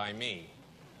written by me,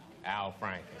 Al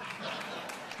Franken.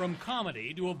 From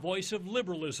comedy to a voice of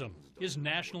liberalism, his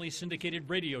nationally syndicated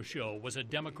radio show was a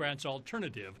Democrat's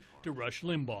alternative to Rush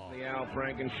Limbaugh. The Al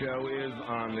Franken Show is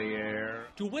on the air.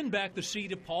 To win back the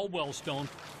seat of Paul Wellstone,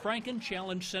 Franken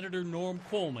challenged Senator Norm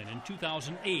Coleman in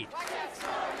 2008.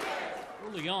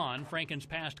 Early on, Franken's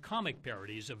past comic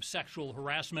parodies of sexual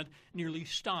harassment nearly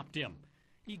stopped him.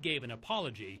 He gave an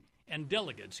apology, and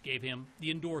delegates gave him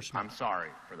the endorsement. I'm sorry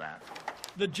for that.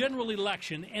 The general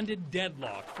election ended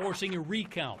deadlocked, forcing a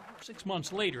recount. 6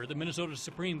 months later, the Minnesota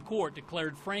Supreme Court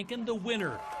declared Franken the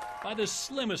winner by the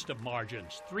slimmest of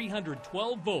margins,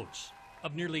 312 votes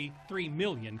of nearly 3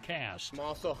 million cast. I'm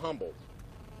also humbled,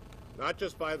 not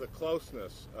just by the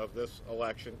closeness of this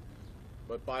election,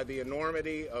 but by the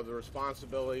enormity of the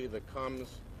responsibility that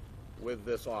comes with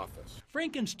this office.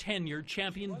 Franken's tenure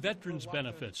championed veterans'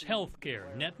 benefits, health care,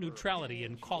 net neutrality,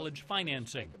 and college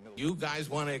financing. You guys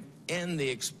want to end the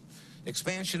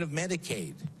expansion of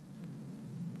Medicaid.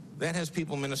 That has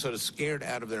people in Minnesota scared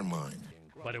out of their mind.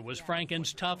 But it was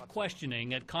Franken's tough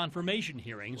questioning at confirmation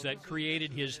hearings that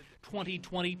created his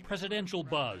 2020 presidential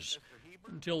buzz,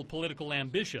 until political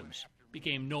ambitions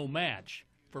became no match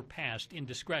for past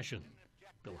indiscretion.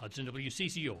 Bill Hudson,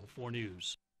 WCCO 4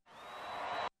 News.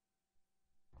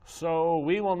 So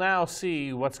we will now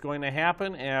see what's going to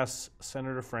happen as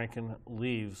Senator Franken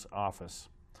leaves office.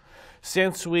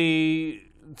 Since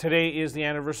today is the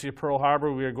anniversary of Pearl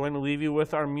Harbor, we are going to leave you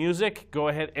with our music. Go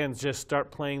ahead and just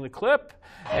start playing the clip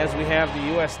as we have the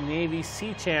U.S. Navy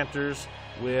Sea Chanters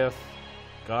with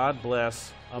God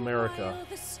Bless America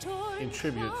in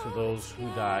tribute for those who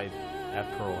died at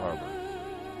Pearl Harbor.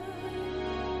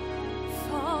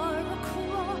 Far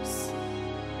across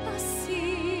the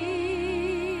sea,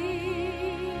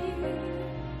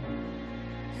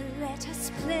 let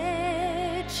us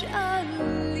pledge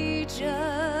allegiance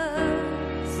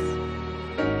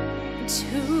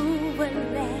to a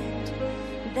land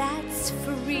that's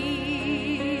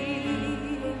free.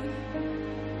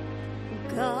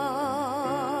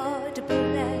 God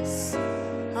bless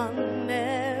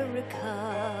America,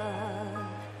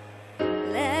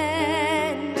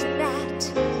 land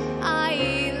that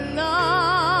I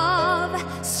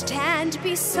love. Stand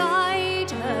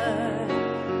beside her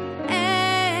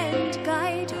and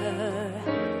guide her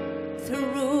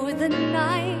through the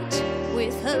night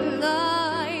with a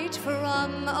light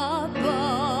from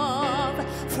above,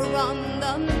 from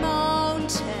the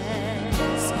mountains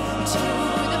to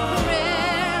the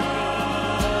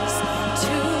prairies,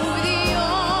 to the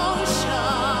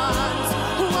oceans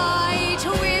white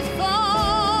with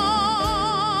foam.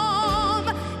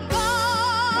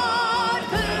 God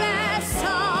bless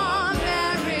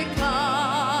America,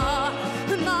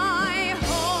 my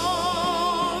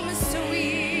home,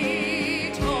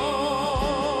 sweet home.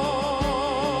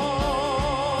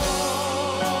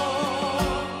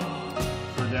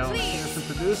 For Dallas Hanson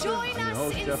producer, I'm your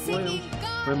host, Jeff Williams,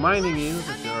 reminding you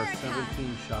that there are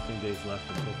 17 shopping days left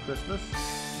until Christmas,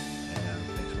 and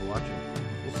thanks for watching.